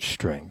me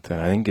strength,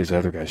 and I think gives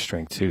other guys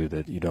strength too,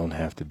 that you don't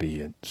have to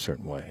be a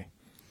certain way.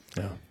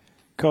 Yeah.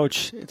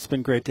 Coach, it's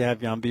been great to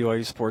have you on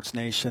BYU Sports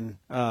Nation.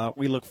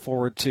 We look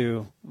forward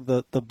to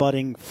the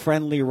budding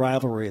friendly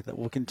rivalry that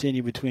will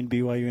continue between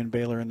BYU and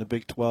Baylor in the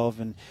Big 12.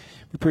 And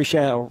we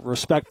appreciate how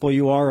respectful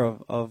you are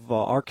of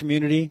our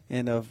community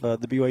and of the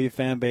BYU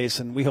fan base.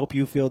 And we hope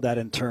you feel that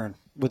in turn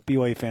with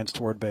BYU fans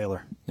toward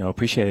Baylor. No,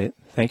 appreciate it.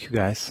 Thank you,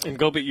 guys. And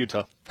go beat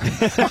Utah. Please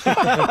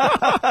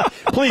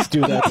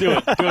do that. Do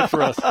it. Do it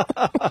for us.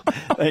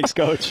 Thanks,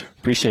 Coach.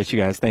 Appreciate you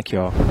guys. Thank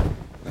you all.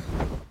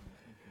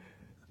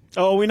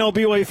 Oh, we know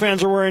BYU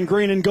fans are wearing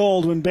green and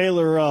gold when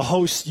Baylor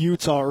hosts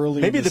Utah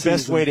early. Maybe in the season.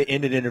 best way to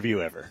end an interview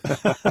ever.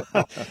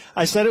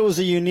 I said it was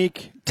a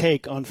unique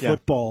take on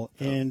football,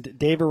 and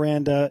Dave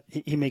Aranda,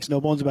 he makes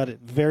no bones about it,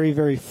 very,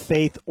 very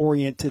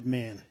faith-oriented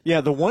man.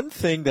 Yeah, the one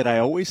thing that I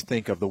always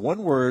think of, the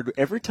one word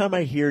every time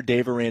I hear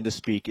Dave Aranda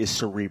speak is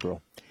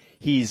cerebral.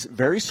 He's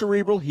very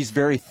cerebral. He's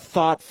very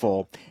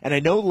thoughtful. And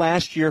I know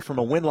last year from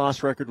a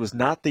win-loss record was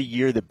not the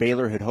year that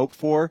Baylor had hoped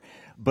for,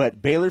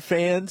 but Baylor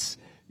fans,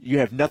 you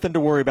have nothing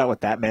to worry about with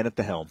that man at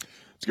the helm.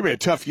 It's going to be a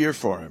tough year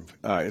for him.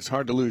 It's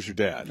hard to lose your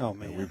dad. Oh,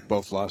 man. We've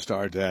both lost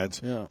our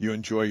dads. Yeah. You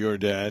enjoy your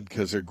dad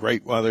because they're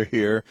great while they're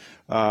here.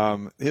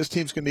 His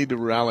team's going to need to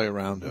rally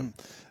around him.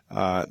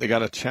 They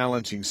got a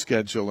challenging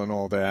schedule and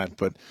all that,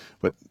 but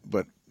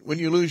when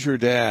you lose your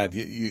dad,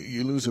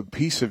 you lose a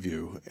piece of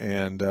you,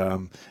 and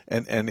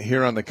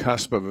here on the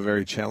cusp of a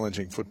very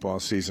challenging football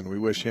season, we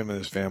wish him and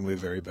his family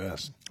the very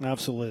best.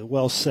 Absolutely.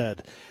 Well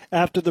said.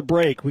 After the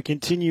break, we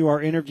continue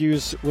our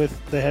interviews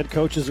with the head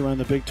coaches around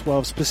the Big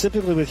 12,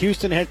 specifically with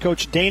Houston head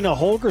coach Dana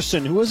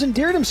Holgorsen, who has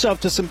endeared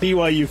himself to some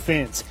BYU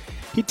fans.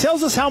 He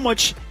tells us how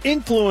much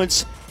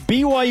influence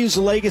BYU's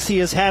legacy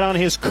has had on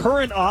his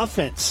current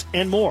offense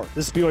and more.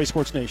 This is BYU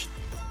Sports Nation.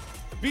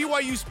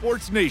 BYU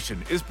Sports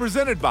Nation is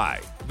presented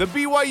by the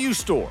BYU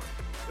Store,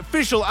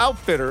 official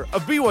outfitter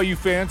of BYU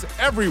fans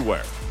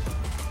everywhere.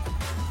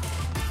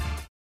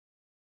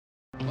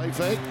 Play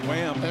fake.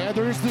 Wham. And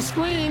there's the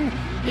screen.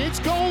 It's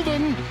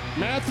Golden.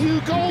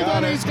 Matthew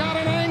Golden. He's got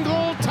an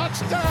angle.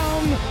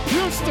 Touchdown,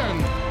 Houston.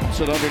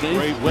 It's it underneath.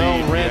 Great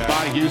well read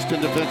by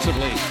Houston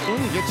defensively.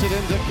 Gets it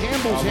into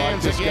Campbell's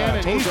hands again,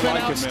 and he's been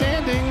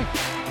outstanding.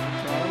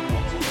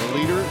 The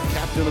leader,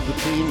 captain of the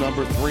team,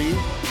 number 3.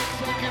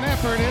 Second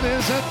effort. It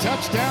is a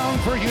touchdown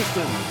for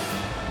Houston.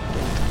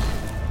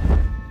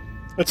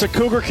 It's a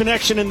Cougar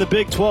connection in the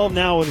Big 12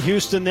 now with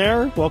Houston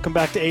there. Welcome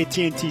back to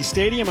AT&T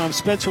Stadium. I'm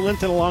Spencer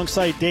Linton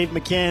alongside Dave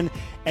McCann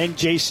and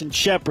Jason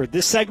Shepard.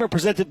 This segment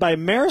presented by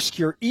Maersk,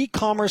 your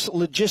e-commerce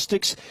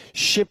logistics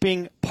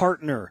shipping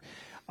partner.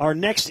 Our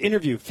next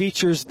interview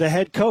features the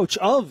head coach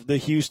of the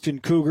Houston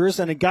Cougars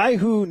and a guy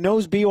who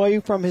knows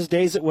BYU from his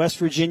days at West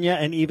Virginia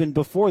and even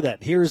before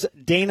that. Here's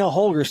Dana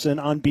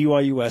Holgorsen on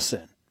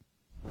BYUSN.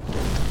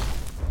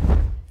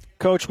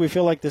 Coach, we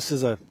feel like this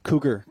is a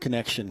Cougar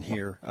connection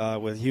here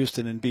with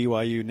Houston and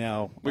BYU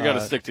now. We got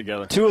to stick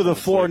together. 2 of the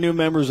 4 new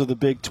members of the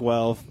Big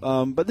 12.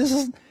 But this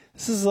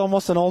is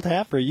almost an old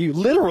hat for you. You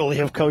literally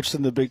have coached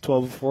in the Big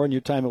 12 before in your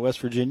time at West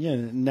Virginia,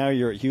 and now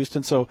you're at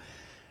Houston. So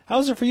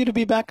how's it for you to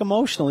be back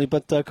emotionally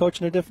but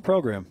coaching a different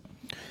program?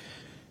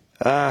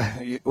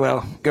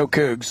 Well, go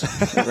Cougs,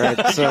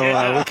 right?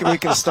 So we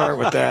can start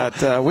with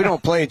that. We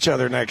don't play each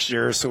other next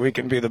year, so we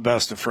can be the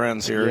best of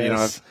friends here. Yes. You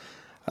know,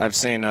 I've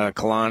seen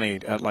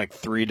Kalani at like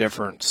 3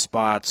 different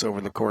spots over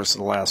the course of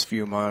the last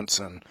few months,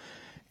 and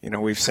you know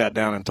we've sat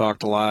down and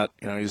talked a lot.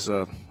 You know, he's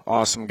an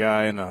awesome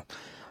guy and an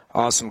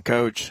awesome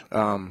coach.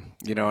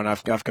 You know, and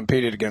I've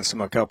competed against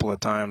him a couple of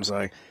times.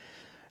 I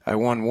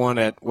won one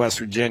at West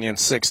Virginia in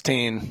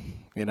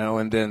 16. You know,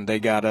 and then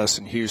they got us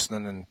in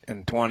Houston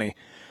in 20.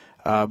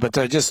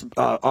 But just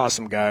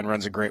awesome guy and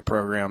runs a great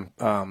program.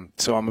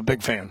 So I'm a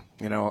big fan.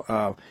 You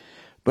know,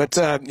 but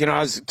you know, I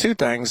was 2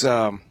 things.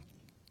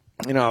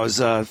 You know, I was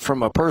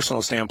from a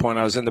personal standpoint,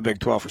 I was in the Big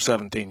 12 for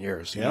 17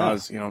 years. You know, I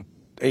was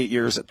 8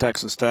 years at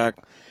Texas Tech,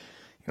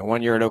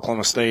 1 year at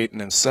Oklahoma State,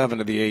 and then 7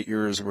 of the 8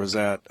 years was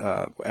at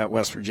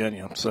West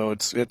Virginia. So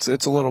it's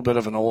a little bit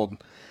of an old,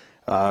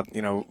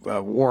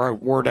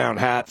 wore down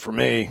hat for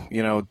me,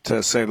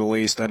 to say the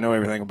least. I know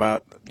everything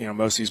about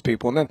most of these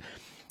people, and then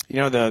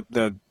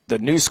the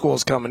new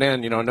schools coming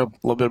in. I know a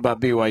little bit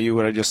about BYU.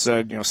 What I just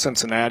said.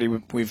 Cincinnati,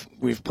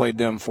 we've played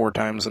them 4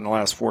 times in the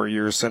last 4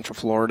 years. Central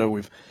Florida,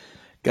 we've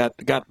got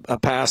a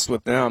pass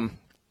with them.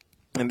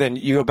 And then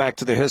you go back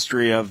to the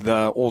history of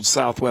the old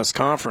Southwest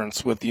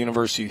Conference with the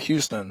University of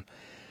Houston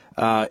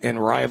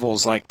and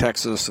rivals like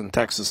Texas and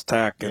Texas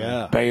Tech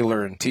and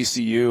Baylor and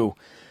TCU,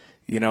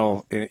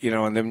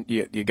 and then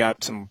you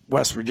got some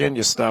West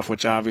Virginia stuff,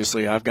 which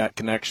obviously I've got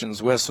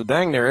connections with. So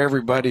dang near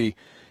everybody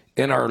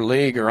in our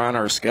league or on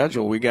our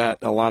schedule, we got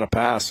a lot of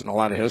past and a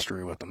lot of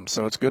history with them.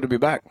 So it's good to be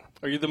back.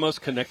 Are you the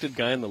most connected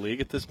guy in the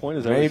league at this point?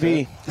 Is that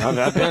maybe? I've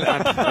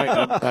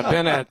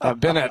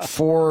been at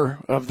 4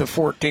 of the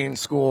 14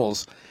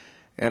 schools,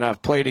 and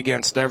I've played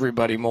against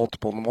everybody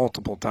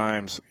multiple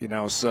times.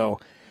 So,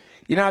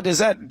 does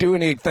that do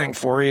anything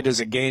for you? Does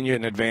it gain you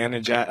an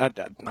advantage? I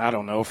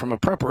don't know. From a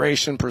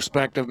preparation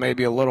perspective,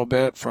 maybe a little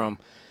bit. From,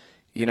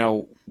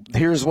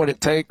 here's what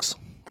it takes.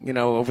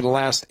 Over the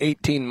last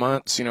 18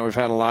 months, we've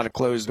had a lot of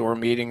closed door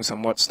meetings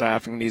on what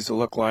staffing needs to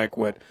look like,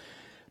 what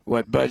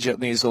budget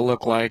needs to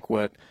look like,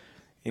 what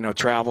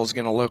travel is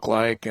going to look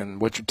like, and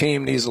what your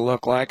team needs to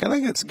look like. I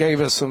think it's gave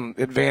us some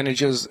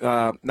advantages.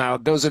 Now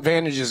those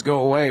advantages go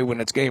away when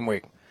it's game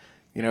week.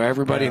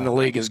 Everybody in the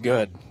league is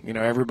good.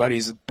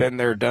 Everybody's been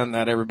there, done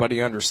that.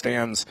 Everybody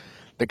understands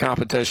the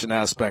competition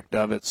aspect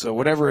of it. So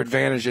whatever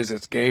advantages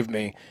it's gave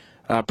me,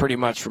 pretty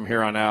much from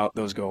here on out,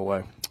 those go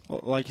away. Well,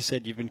 like you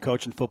said, you've been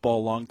coaching football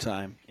a long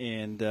time,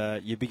 and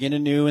you begin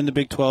anew in the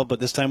Big 12, but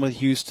this time with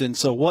Houston.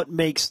 So what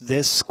makes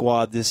this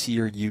squad this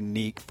year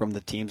unique from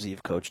the teams that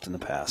you've coached in the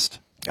past?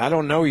 I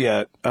don't know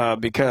yet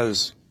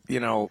because,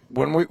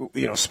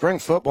 when spring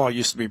football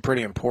used to be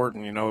pretty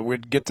important.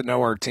 We'd get to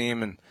know our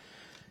team in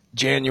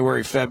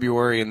January,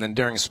 February, and then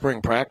during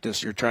spring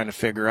practice, you're trying to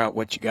figure out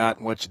what you got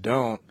and what you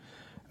don't.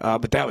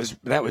 But that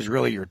was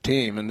really your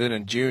team. And then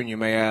in June, you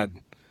may add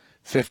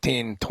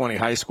 15, 20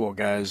 high school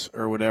guys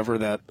or whatever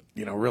that,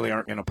 really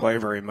aren't going to play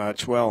very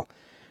much. Well,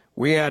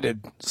 we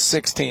added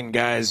 16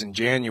 guys in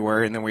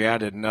January, and then we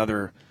added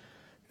another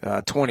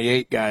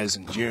 28 guys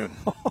in June.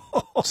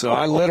 So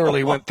I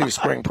literally went through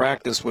spring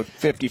practice with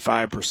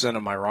 55%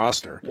 of my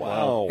roster.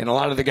 Wow. And a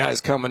lot of the guys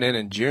coming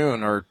in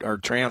June are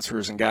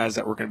transfers and guys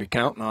that we're going to be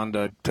counting on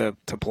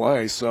to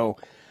play. So,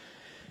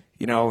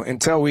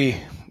 until we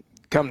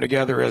come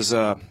together as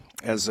an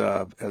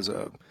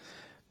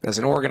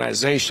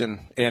organization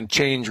and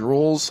change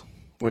rules,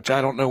 which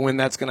I don't know when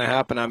that's going to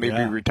happen. I may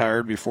be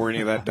retired before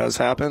any of that does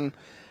happen.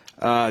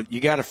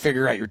 You got to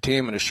figure out your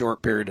team in a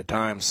short period of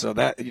time. So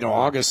that,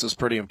 August is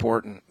pretty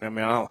important. I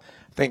mean, I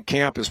think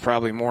camp is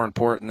probably more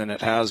important than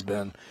it has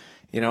been.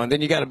 And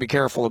then you got to be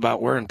careful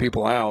about wearing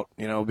people out,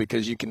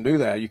 because you can do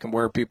that. You can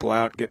wear people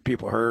out, get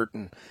people hurt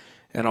and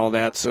all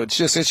that. So it's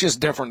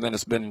just different than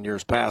it's been in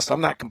years past.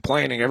 I'm not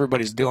complaining.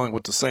 Everybody's dealing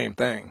with the same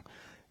thing.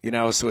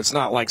 So it's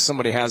not like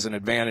somebody has an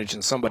advantage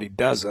and somebody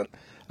doesn't.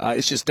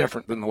 It's just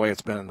different than the way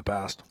it's been in the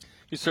past.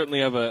 You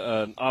certainly have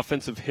an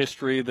offensive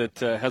history that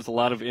has a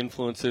lot of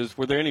influences.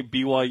 Were there any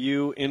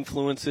BYU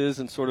influences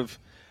in sort of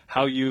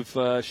how you've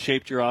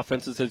shaped your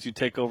offenses as you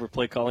take over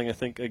play calling, I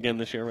think, again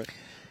this year, right?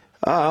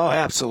 Oh,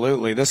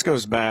 absolutely. This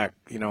goes back.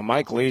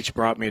 Mike Leach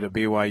brought me to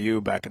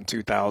BYU back in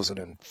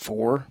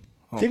 2004.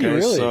 Okay? Did he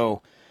really?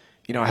 So,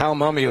 Hal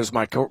Mummy was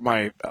my college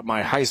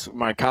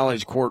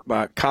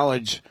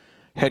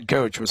head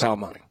coach was Hal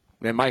Mummy,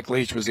 and Mike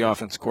Leach was the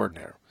offensive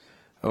coordinator.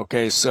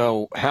 Okay,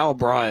 so Hal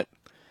brought,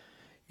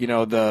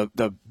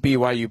 the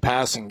BYU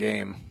passing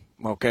game.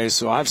 Okay,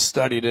 so I've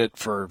studied it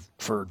for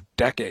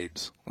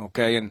decades.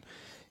 Okay, and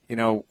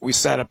we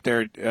sat up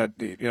there,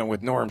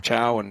 with Norm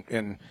Chow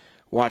and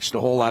watched a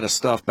whole lot of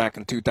stuff back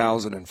in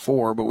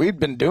 2004. But we've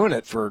been doing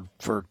it for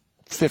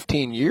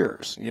 15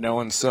 years.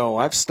 And so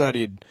I've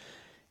studied,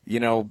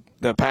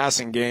 the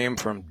passing game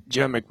from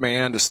Jim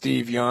McMahon to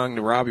Steve Young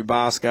to Robbie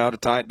Boscow to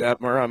Ty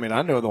Detmer. I mean,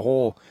 I know the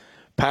whole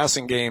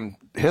passing game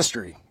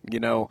history,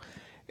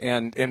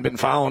 and been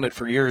following it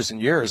for years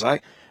and years. I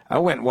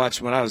went and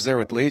watched, when I was there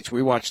with Leach,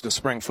 we watched the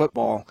spring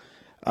football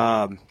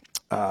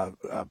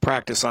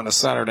practice on a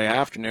Saturday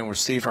afternoon where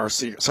Steve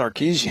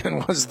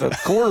Sarkisian was the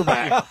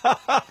quarterback.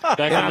 Back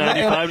in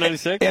 95,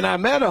 96? And I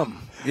met him,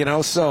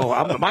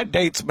 so my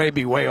dates may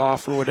be way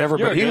off or whatever,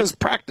 but he was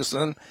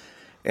practicing.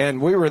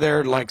 And we were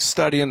there,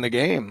 studying the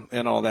game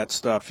and all that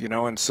stuff,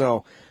 and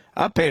so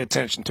I paid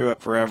attention to it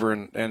forever.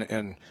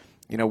 And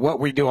what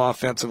we do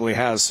offensively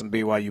has some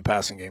BYU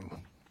passing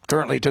game,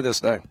 currently to this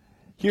day.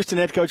 Houston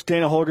head coach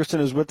Dana Holgerson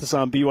is with us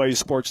on BYU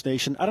Sports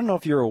Nation. I don't know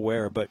if you're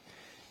aware, but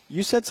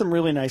you said some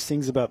really nice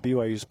things about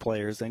BYU's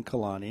players and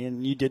Kalani,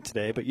 and you did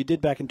today, but you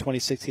did back in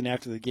 2016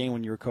 after the game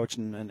when you were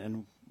coaching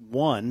and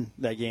won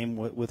that game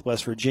with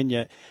West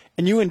Virginia,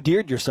 and you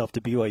endeared yourself to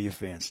BYU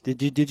fans.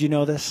 Did you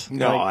know this?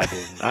 No, I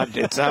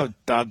didn't.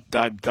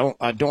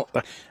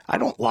 I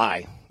don't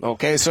lie.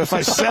 Okay, so if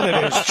I said it,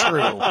 it's true.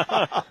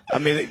 I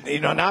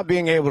mean, not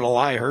being able to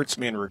lie hurts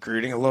me in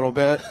recruiting a little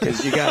bit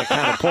because you got to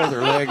kind of pull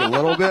their leg a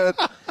little bit.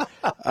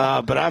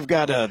 But I've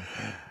got a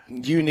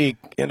unique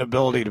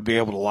inability to be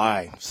able to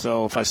lie.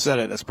 So if I said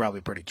it, that's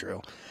probably pretty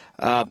true.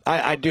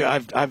 I do.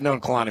 I've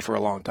known Kalani for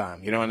a long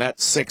time. And that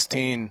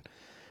 16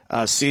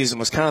 season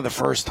was kind of the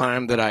first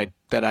time that I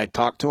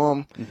talked to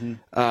him.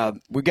 Mm-hmm.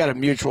 We got a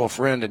mutual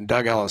friend in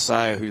Doug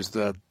Elisaya, who's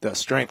the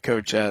strength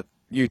coach at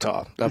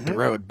Utah up the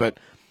road. But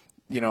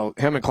him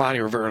and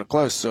Kalani were very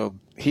close. So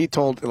he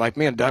told,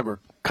 me and Doug were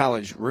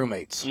college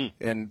roommates, or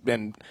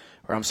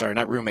I'm sorry,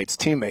 not roommates,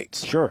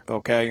 teammates. Sure.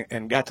 Okay,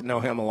 and got to know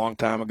him a long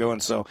time ago,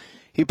 and so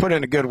he put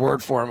in a good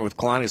word for him with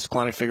Kalani. So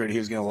Kalani figured he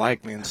was going to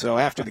like me, and so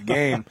after the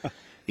game,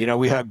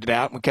 we hugged it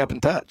out and we kept in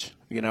touch.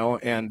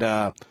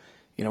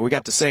 And we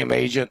got the same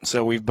agent,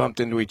 so we've bumped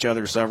into each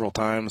other several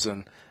times,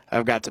 and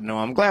I've got to know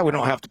him. I'm glad we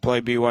don't have to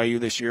play BYU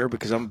this year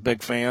because I'm a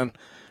big fan.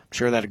 I'm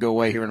sure that'll go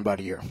away here in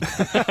about a year.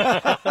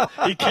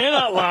 He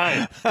cannot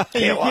lie.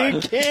 You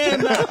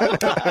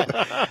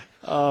cannot.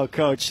 Oh,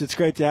 Coach, it's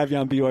great to have you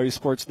on BYU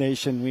Sports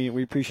Nation.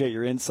 We appreciate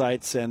your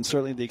insights and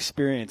certainly the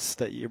experience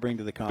that you bring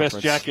to the conference.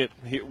 Best jacket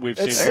we've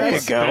seen. There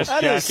you go.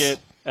 Best jacket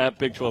at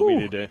Big 12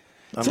 Media Day.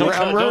 I'm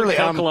Don't rarely,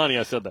 tell Kalani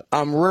I said that.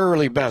 I'm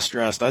rarely best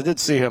dressed. I did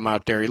see him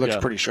out there. He looks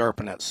pretty sharp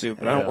in that suit,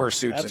 but I don't wear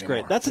suits That's anymore.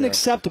 great. That's an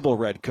acceptable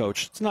red,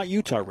 Coach. It's not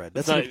Utah red.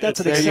 That's an there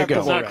acceptable you go.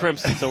 It's not red.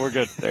 crimson, so we're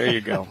good. There you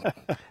go.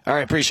 All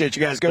right, appreciate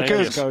you guys. Go Thank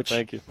Cougs. you, Coach.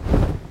 Thank you.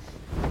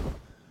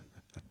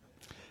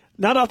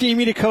 Not often you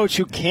meet a coach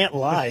who can't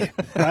lie,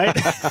 right?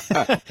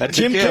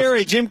 Jim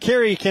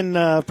Carrey can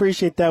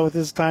appreciate that with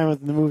his time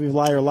with the movie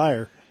Liar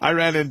Liar. I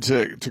ran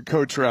into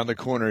Coach around the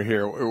corner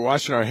here. We were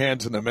washing our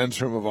hands in the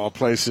men's room of all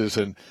places,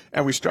 and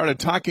we started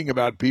talking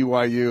about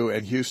BYU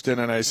and Houston.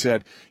 And I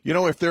said,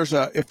 if there's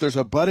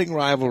a budding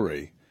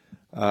rivalry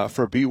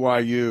for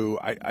BYU,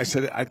 I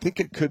said I think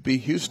it could be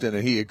Houston,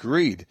 and he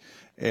agreed.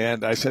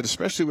 And I said,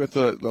 especially with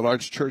the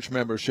large church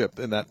membership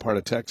in that part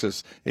of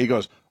Texas, he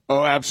goes,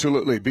 "Oh,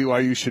 absolutely,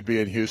 BYU should be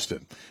in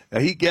Houston." Now,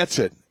 he gets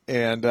it,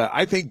 and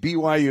I think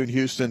BYU and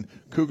Houston,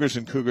 Cougars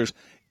and Cougars.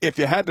 If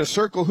you had to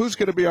circle who's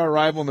going to be our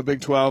rival in the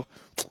Big 12,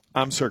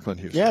 I'm circling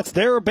Houston. Yeah, it's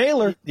there or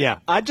Baylor. Yeah,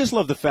 I just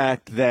love the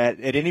fact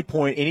that at any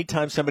point,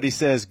 anytime somebody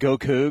says "Go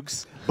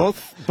Cougs,"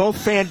 both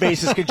fan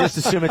bases can just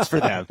assume it's for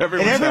them, and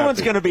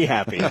everyone's going to be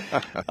happy.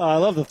 I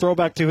love the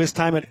throwback to his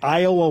time at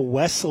Iowa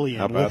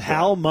Wesleyan with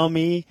Hal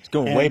Mumme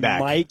and way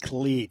back. Mike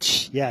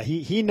Leach. Yeah,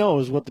 he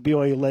knows what the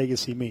BYU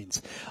legacy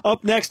means.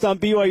 Up next on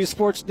BYU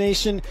Sports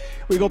Nation,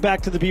 we go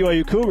back to the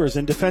BYU Cougars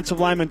and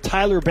defensive lineman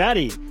Tyler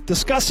Batty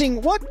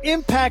discussing what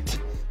impact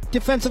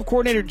defensive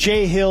coordinator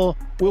Jay Hill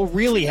will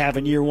really have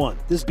in year one.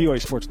 This is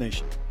BYU Sports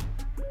Nation.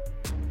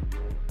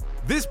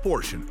 This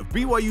portion of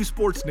BYU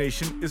Sports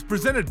Nation is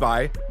presented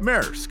by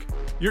Maersk,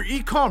 your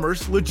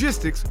e-commerce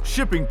logistics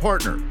shipping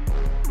partner.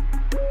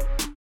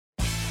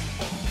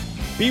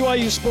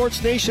 BYU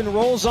Sports Nation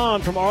rolls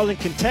on from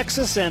Arlington,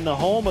 Texas, and the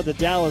home of the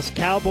Dallas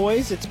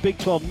Cowboys. It's Big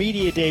 12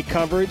 Media Day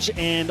coverage,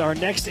 and our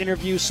next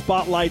interview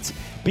spotlights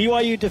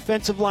BYU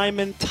defensive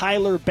lineman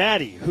Tyler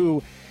Batty,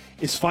 who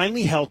is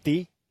finally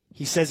healthy.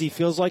 He says he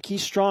feels like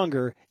he's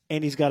stronger,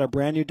 and he's got a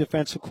brand-new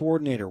defensive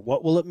coordinator.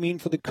 What will it mean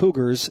for the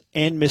Cougars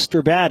and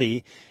Mr.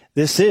 Batty?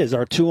 This is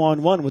our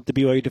 2-on-1 with the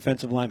BYU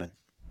defensive lineman.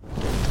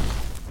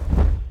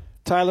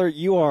 Tyler,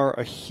 you are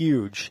a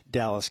huge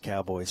Dallas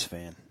Cowboys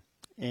fan,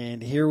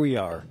 and here we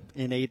are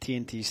in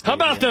AT&T Stadium. How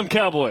about them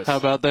Cowboys?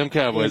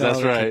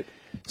 That's right.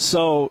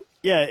 So,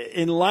 yeah,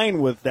 in line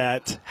with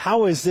that,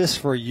 how is this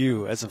for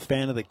you as a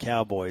fan of the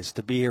Cowboys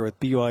to be here with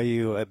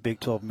BYU at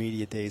Big 12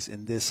 Media Days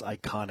in this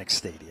iconic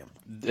stadium?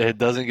 It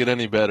doesn't get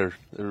any better.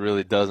 It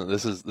really doesn't.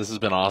 This has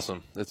been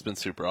awesome. It's been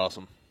super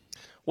awesome.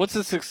 What's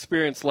this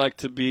experience like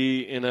to be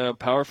in a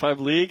Power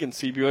 5 league and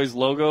see BYU's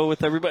logo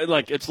with everybody?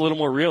 Like, it's a little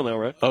more real now,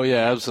 right? Oh,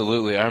 yeah,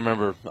 absolutely. I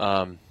remember,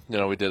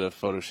 we did a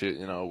photo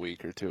shoot, a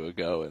week or two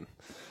ago,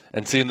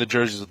 and seeing the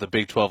jerseys with the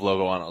Big 12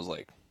 logo on, I was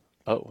like,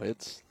 oh,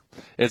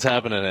 it's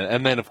happening.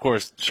 And then, of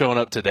course, showing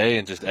up today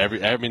and just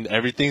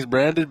everything's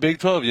branded Big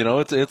 12.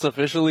 It's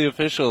officially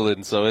official,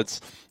 and so it's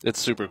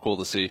super cool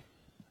to see.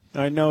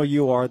 I know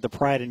you are the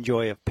pride and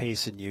joy of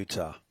Payson,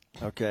 Utah.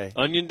 Okay.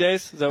 Onion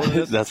Days? Is that what it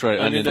is? That's right,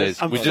 Onion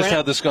Days. We just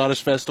had the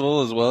Scottish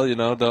Festival as well.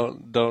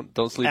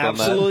 Don't sleep on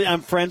that. Absolutely.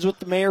 I'm friends with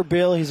the mayor,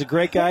 Bill. He's a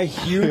great guy.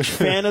 Huge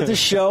fan of the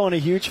show and a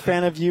huge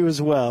fan of you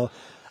as well.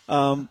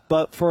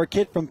 But for a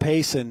kid from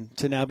Payson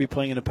to now be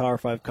playing in a Power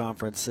 5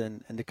 conference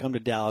and to come to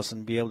Dallas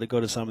and be able to go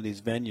to some of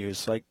these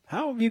venues, like,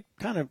 how have you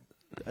kind of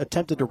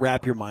attempted to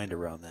wrap your mind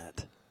around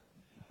that?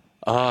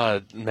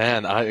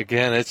 Man,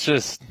 it's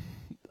just –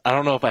 I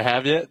don't know if I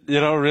have yet,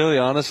 really,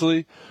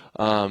 honestly.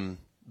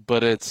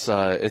 But it's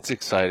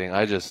exciting.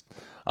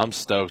 I'm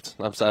stoked.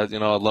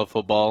 I love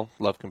football,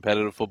 love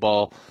competitive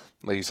football.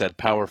 Like you said,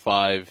 Power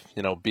 5,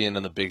 being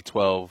in the Big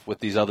 12 with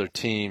these other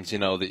teams,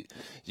 that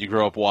you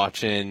grow up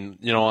watching,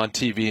 on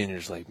TV, and you're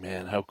just like,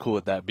 man, how cool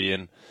would that be?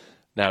 And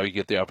now you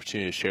get the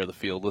opportunity to share the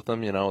field with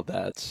them,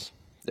 that's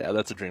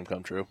a dream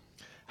come true.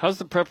 How's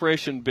the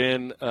preparation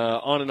been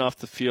on and off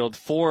the field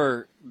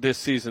for this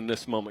season,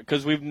 this moment?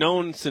 Because we've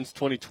known since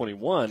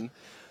 2021,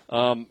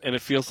 and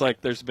it feels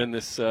like there's been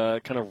this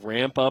kind of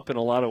ramp up in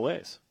a lot of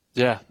ways.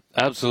 Yeah,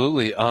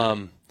 absolutely.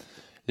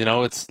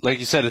 It's like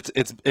you said,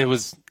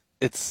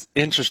 it's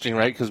interesting,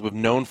 right? Because we've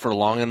known for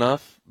long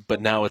enough,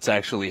 but now it's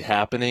actually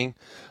happening.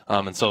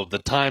 And so the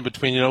time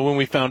between, when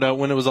we found out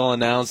when it was all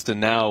announced and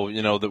now,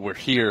 that we're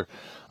here,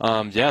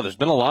 there's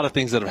been a lot of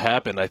things that have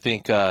happened. I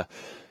think,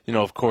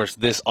 of course,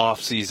 this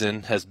off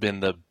season has been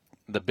the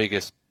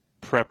biggest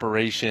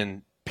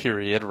preparation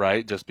period,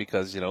 right? Just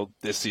because,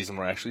 this season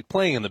we're actually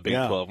playing in the Big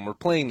 12 and we're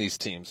playing these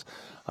teams,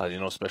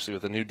 especially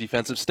with the new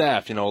defensive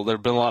staff. There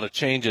have been a lot of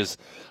changes,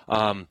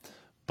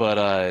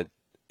 but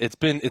it's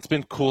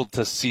been cool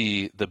to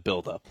see the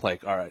build-up.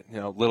 Like, all right,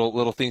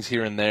 little things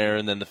here and there,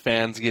 and then the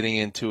fans getting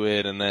into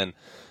it, and then,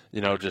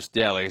 like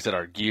I said,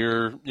 our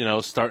gear,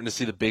 starting to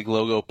see the big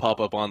logo pop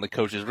up on the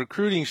coaches'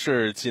 recruiting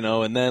shirts,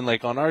 and then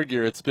like on our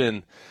gear, it's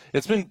been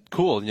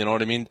cool, you know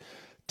what I mean,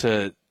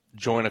 to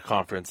join a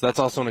conference. That's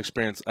also an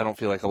experience I don't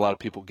feel like a lot of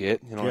people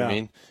get, what I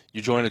mean?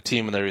 You join a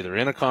team and they're either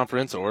in a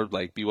conference or,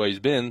 like BYU's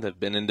they've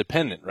been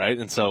independent, right?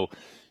 And so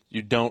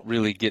you don't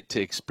really get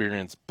to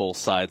experience both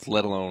sides,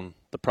 let alone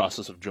the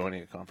process of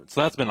joining a conference.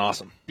 So that's been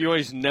awesome.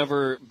 BYU's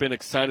never been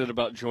excited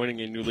about joining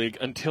a new league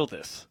until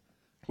this.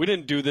 We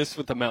didn't do this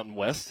with the Mountain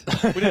West.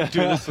 We didn't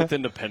do this with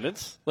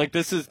Independence. Like,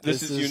 this is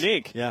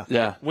unique.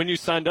 Yeah. When you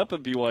signed up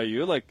at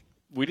BYU, like,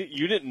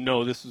 You didn't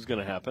know this was going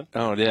to happen.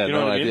 Oh, yeah, you know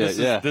no what I mean?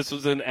 idea. This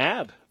was an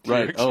ad.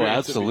 Right. Oh,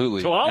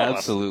 absolutely. To all of us.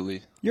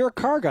 Absolutely. You're a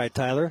car guy,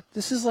 Tyler.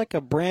 This is like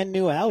a brand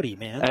new Audi,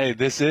 man. Hey,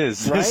 this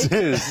is. Right?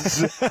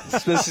 This is.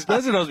 This is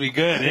supposed to be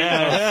good.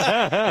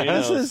 Yeah.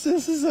 This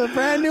is a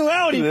brand new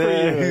Audi for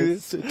you.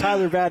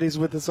 Tyler Batty's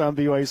with us on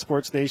BYU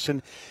Sports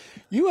Nation.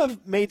 You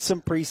have made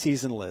some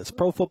preseason lists.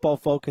 Pro Football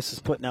Focus is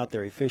putting out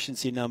their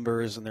efficiency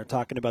numbers, and they're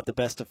talking about the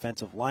best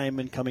defensive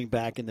linemen coming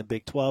back in the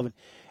Big 12. And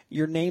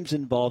your name's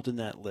involved in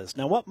that list.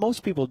 Now, what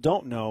most people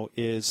don't know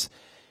is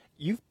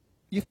you've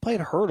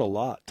played hurt a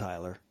lot,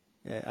 Tyler.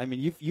 I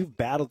mean, you've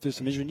battled through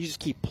some injuries, and you just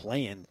keep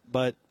playing,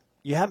 but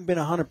you haven't been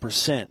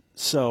 100%.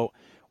 So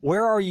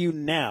where are you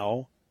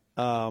now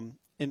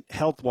in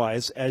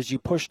health-wise as you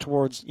push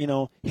towards,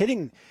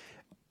 hitting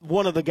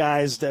one of the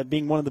guys that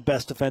being one of the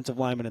best defensive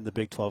linemen in the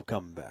Big 12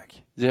 coming back?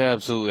 Yeah,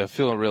 absolutely. I'm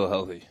feeling real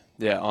healthy.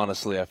 Yeah,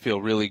 honestly, I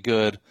feel really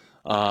good.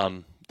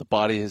 The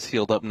body has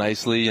healed up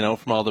nicely,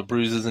 from all the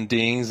bruises and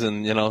dings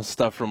and,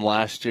 stuff from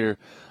last year.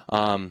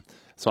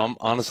 So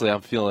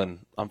I'm feeling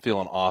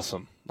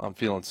awesome. I'm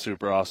feeling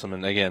super awesome,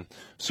 and again,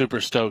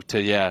 super stoked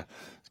to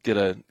get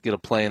a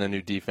play in a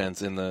new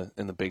defense in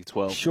the Big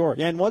 12. Sure.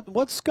 And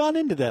what's gone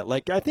into that?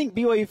 Like, I think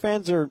BYU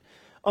fans are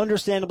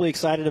understandably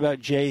excited about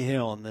Jay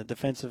Hill and the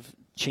defensive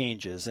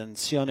changes, and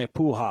Sione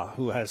Puha,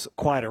 who has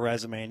quite a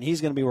resume, and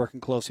he's going to be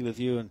working closely with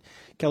you, and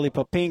Kelly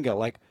Papinga.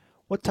 Like,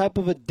 what type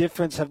of a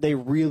difference have they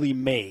really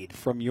made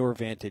from your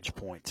vantage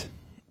point?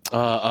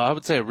 I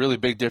would say a really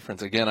big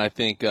difference. Again, I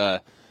think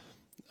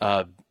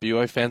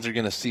BYU fans are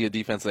going to see a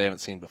defense they haven't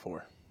seen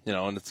before. And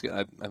I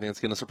think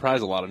it's going to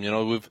surprise a lot of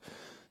them. We've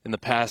in the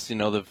past,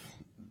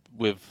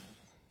 we've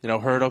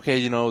heard,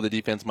 okay, the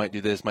defense might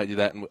do this, might do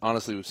that, and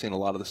honestly, we've seen a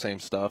lot of the same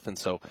stuff. And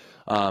so,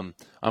 I'm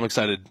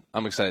excited.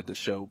 I'm excited to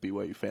show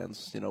BYU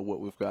fans, what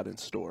we've got in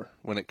store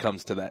when it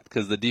comes to that,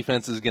 because the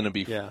defense is going to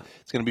be,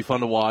 it's going to be fun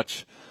to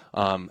watch,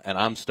 and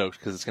I'm stoked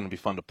because it's going to be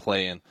fun to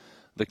play in.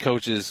 The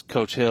coaches,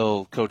 Coach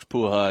Hill, Coach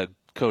Puha,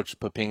 Coach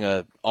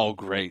Papinga, all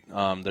great.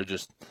 They're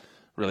just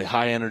really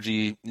high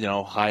energy,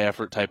 high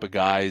effort type of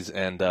guys,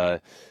 and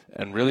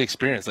really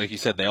experienced. Like you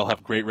said, they all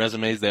have great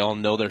resumes. They all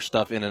know their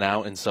stuff in and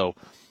out, and so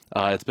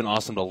it's been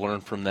awesome to learn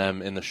from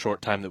them in the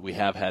short time that we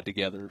have had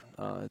together.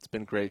 It's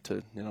been great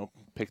to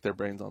pick their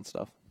brains on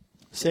stuff.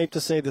 Safe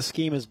to say the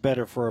scheme is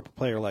better for a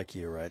player like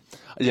you, right?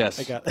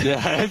 Yes. Yeah.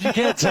 If you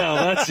can't tell,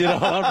 that's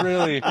I'm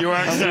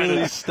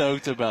really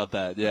stoked about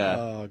that. Yeah.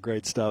 Oh,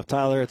 great stuff,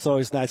 Tyler. It's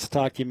always nice to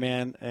talk to you,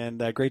 man,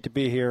 and great to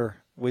be here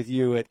with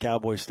you at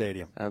Cowboy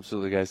Stadium.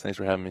 Absolutely, guys. Thanks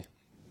for having me.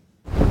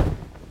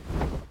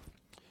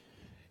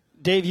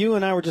 Dave, you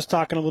and I were just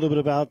talking a little bit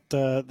about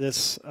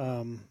this,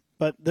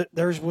 but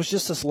there was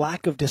just this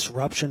lack of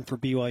disruption for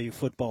BYU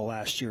football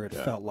last year, it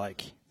felt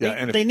like.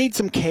 They need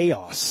some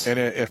chaos. And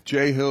if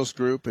Jay Hill's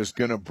group is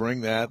going to bring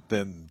that,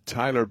 then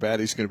Tyler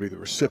Batty's going to be the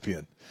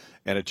recipient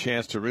and a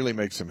chance to really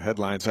make some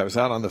headlines. I was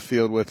out on the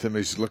field with him.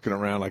 He's looking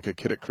around like a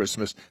kid at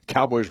Christmas.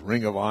 Cowboys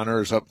Ring of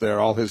Honor is up there,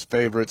 all his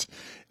favorites.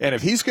 And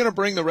if he's going to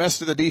bring the rest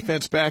of the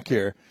defense back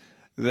here,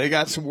 they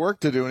got some work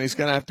to do, and he's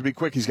going to have to be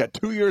quick. He's got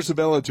 2 years of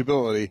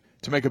eligibility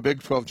to make a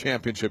Big 12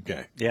 championship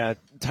game. Yeah,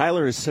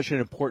 Tyler is such an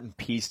important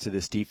piece to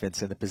this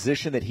defense, and the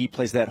position that he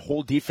plays, that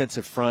whole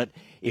defensive front,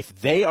 if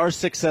they are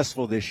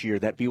successful this year,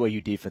 that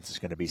BYU defense is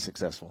going to be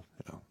successful.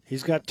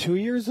 He's got 2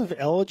 years of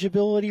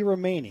eligibility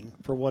remaining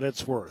for what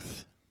it's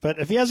worth. But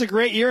if he has a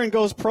great year and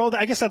goes pro,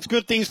 I guess that's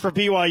good things for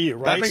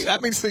BYU, right?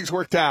 That means things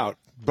worked out,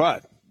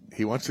 but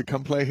he wants to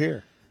come play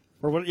here.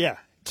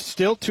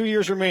 Still 2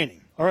 years remaining.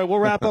 All right, we'll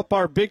wrap up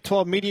our Big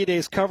 12 Media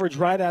Days coverage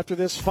right after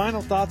this.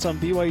 Final thoughts on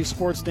BYU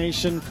Sports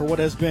Nation for what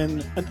has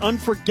been an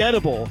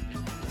unforgettable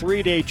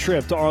 3-day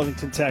trip to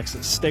Arlington,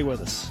 Texas. Stay with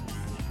us.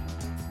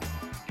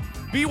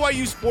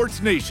 BYU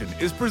Sports Nation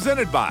is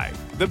presented by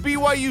the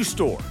BYU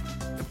Store,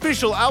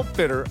 official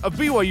outfitter of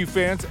BYU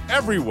fans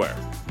everywhere.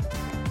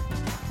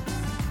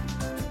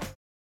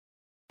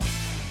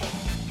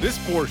 This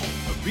portion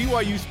of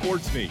BYU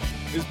Sports Nation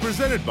is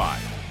presented by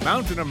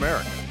Mountain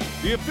America,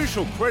 the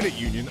official credit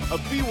union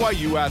of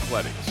BYU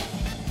Athletics.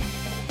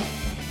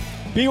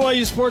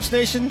 BYU Sports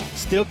Nation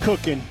still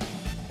cooking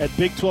at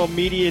Big 12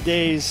 Media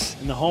Days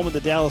in the home of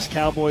the Dallas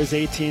Cowboys,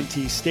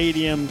 AT&T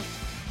Stadium.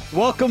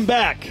 Welcome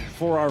back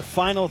for our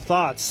final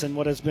thoughts and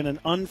what has been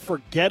an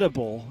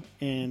unforgettable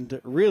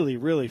and really,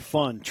 really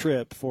fun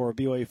trip for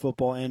BYU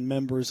football and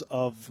members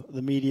of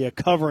the media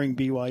covering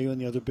BYU and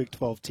the other Big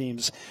 12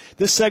 teams.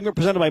 This segment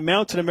presented by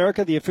Mountain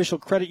America, the official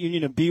credit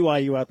union of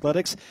BYU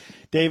Athletics.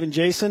 Dave and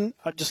Jason,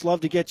 I'd just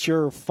love to get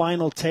your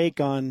final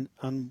take on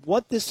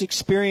what this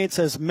experience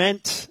has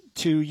meant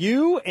to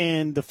you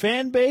and the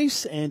fan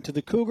base and to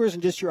the Cougars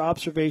and just your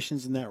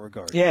observations in that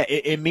regard. Yeah,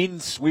 it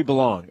means we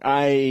belong.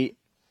 I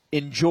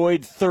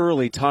enjoyed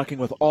thoroughly talking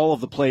with all of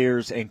the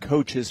players and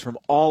coaches from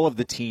all of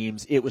the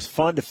teams. It was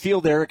fun to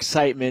feel their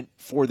excitement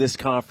for this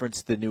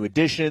conference, the new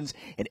additions,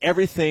 and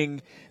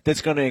everything that's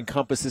going to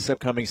encompass this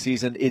upcoming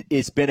season.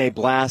 It's been a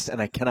blast,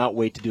 and I cannot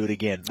wait to do it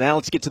again. Now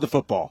let's get to the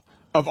football.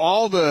 Of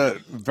all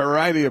the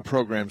variety of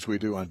programs we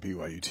do on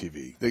BYU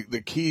TV,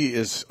 the key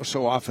is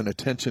so often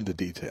attention to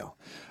detail.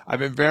 I've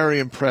been very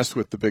impressed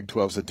with the Big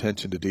 12's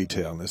attention to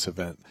detail in this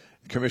event.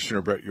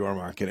 Commissioner Brett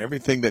Yormark, and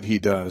everything that he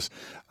does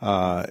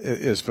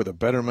is for the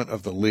betterment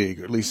of the league,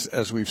 or at least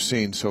as we've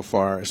seen so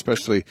far,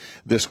 especially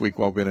this week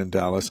while being in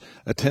Dallas.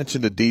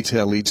 Attention to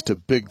detail leads to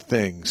big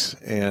things,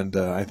 and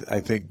I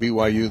think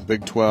BYU, the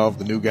Big 12,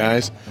 the new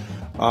guys,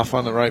 off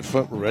on the right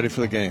foot. We're ready for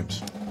the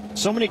games.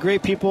 So many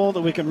great people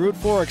that we can root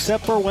for,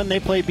 except for when they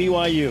play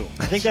BYU.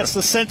 I think that's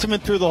the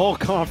sentiment through the whole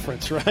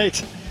conference,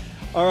 right?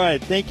 All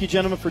right. Thank you,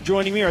 gentlemen, for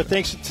joining me. Our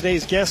thanks to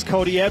today's guests,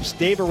 Cody Epps,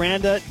 Dave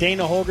Aranda,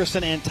 Dana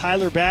Holgerson, and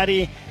Tyler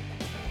Batty.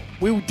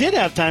 We did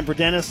have time for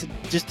Dennis. It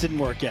just didn't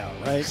work out,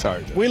 right?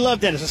 Sorry, Dennis. We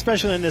love Dennis,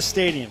 especially in this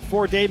stadium.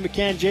 For Dave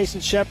McCann,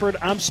 Jason Shepard,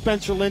 I'm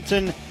Spencer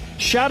Linton.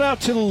 Shout out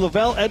to the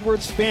Lavelle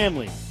Edwards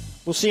family.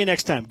 We'll see you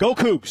next time. Go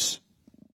Cougs!